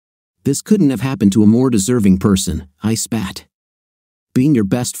 This couldn't have happened to a more deserving person, I spat. Being your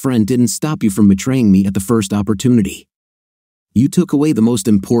best friend didn't stop you from betraying me at the first opportunity. You took away the most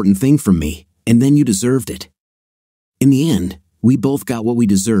important thing from me, and then you deserved it. In the end, we both got what we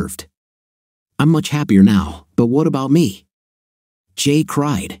deserved. I'm much happier now, but what about me? Jay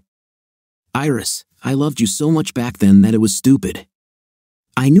cried. Iris, I loved you so much back then that it was stupid.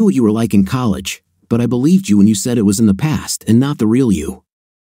 I knew what you were like in college, but I believed you when you said it was in the past and not the real you.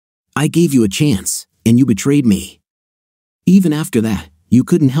 I gave you a chance, and you betrayed me. Even after that, you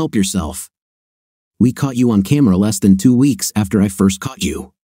couldn't help yourself. We caught you on camera less than 2 weeks after I first caught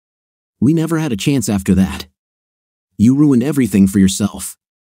you. We never had a chance after that. You ruined everything for yourself.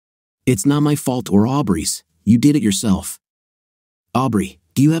 It's not my fault or Aubrey's, you did it yourself. Aubrey,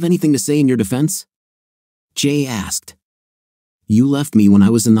 do you have anything to say in your defense? Jay asked. You left me when I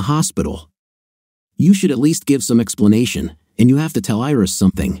was in the hospital. You should at least give some explanation, and you have to tell Iris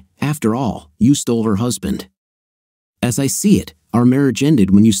something. After all, you stole her husband. As I see it, our marriage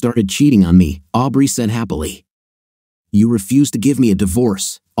ended when you started cheating on me, Aubrey said happily. You refused to give me a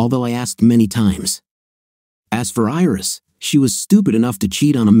divorce, although I asked many times. As for Iris, she was stupid enough to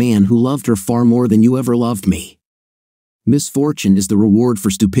cheat on a man who loved her far more than you ever loved me. Misfortune is the reward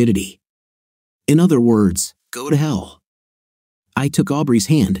for stupidity. In other words, go to hell. I took Aubrey's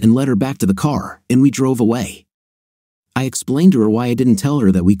hand and led her back to the car, and we drove away. I explained to her why I didn't tell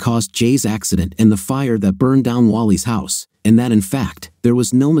her that we caused Jay's accident and the fire that burned down Wally's house, and that in fact, there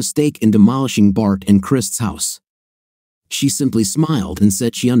was no mistake in demolishing Bart and Chris's house. She simply smiled and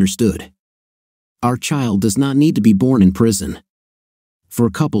said she understood. Our child does not need to be born in prison. For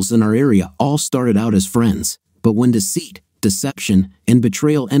couples in our area all started out as friends, but when deceit, deception, and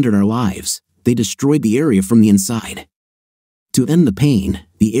betrayal entered our lives, they destroyed the area from the inside. To end the pain,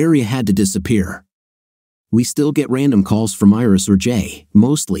 the area had to disappear. We still get random calls from Iris or Jay.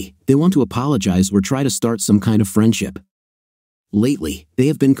 Mostly, they want to apologize or try to start some kind of friendship. Lately, they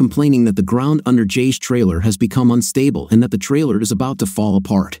have been complaining that the ground under Jay's trailer has become unstable and that the trailer is about to fall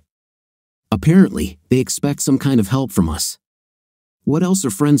apart. Apparently, they expect some kind of help from us. What else are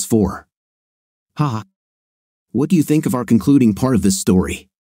friends for? Ha! What do you think of our concluding part of this story?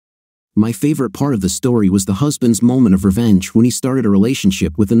 My favorite part of the story was the husband's moment of revenge when he started a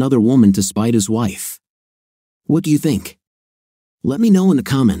relationship with another woman to spite his wife. What do you think? Let me know in the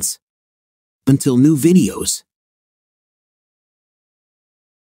comments. Until new videos.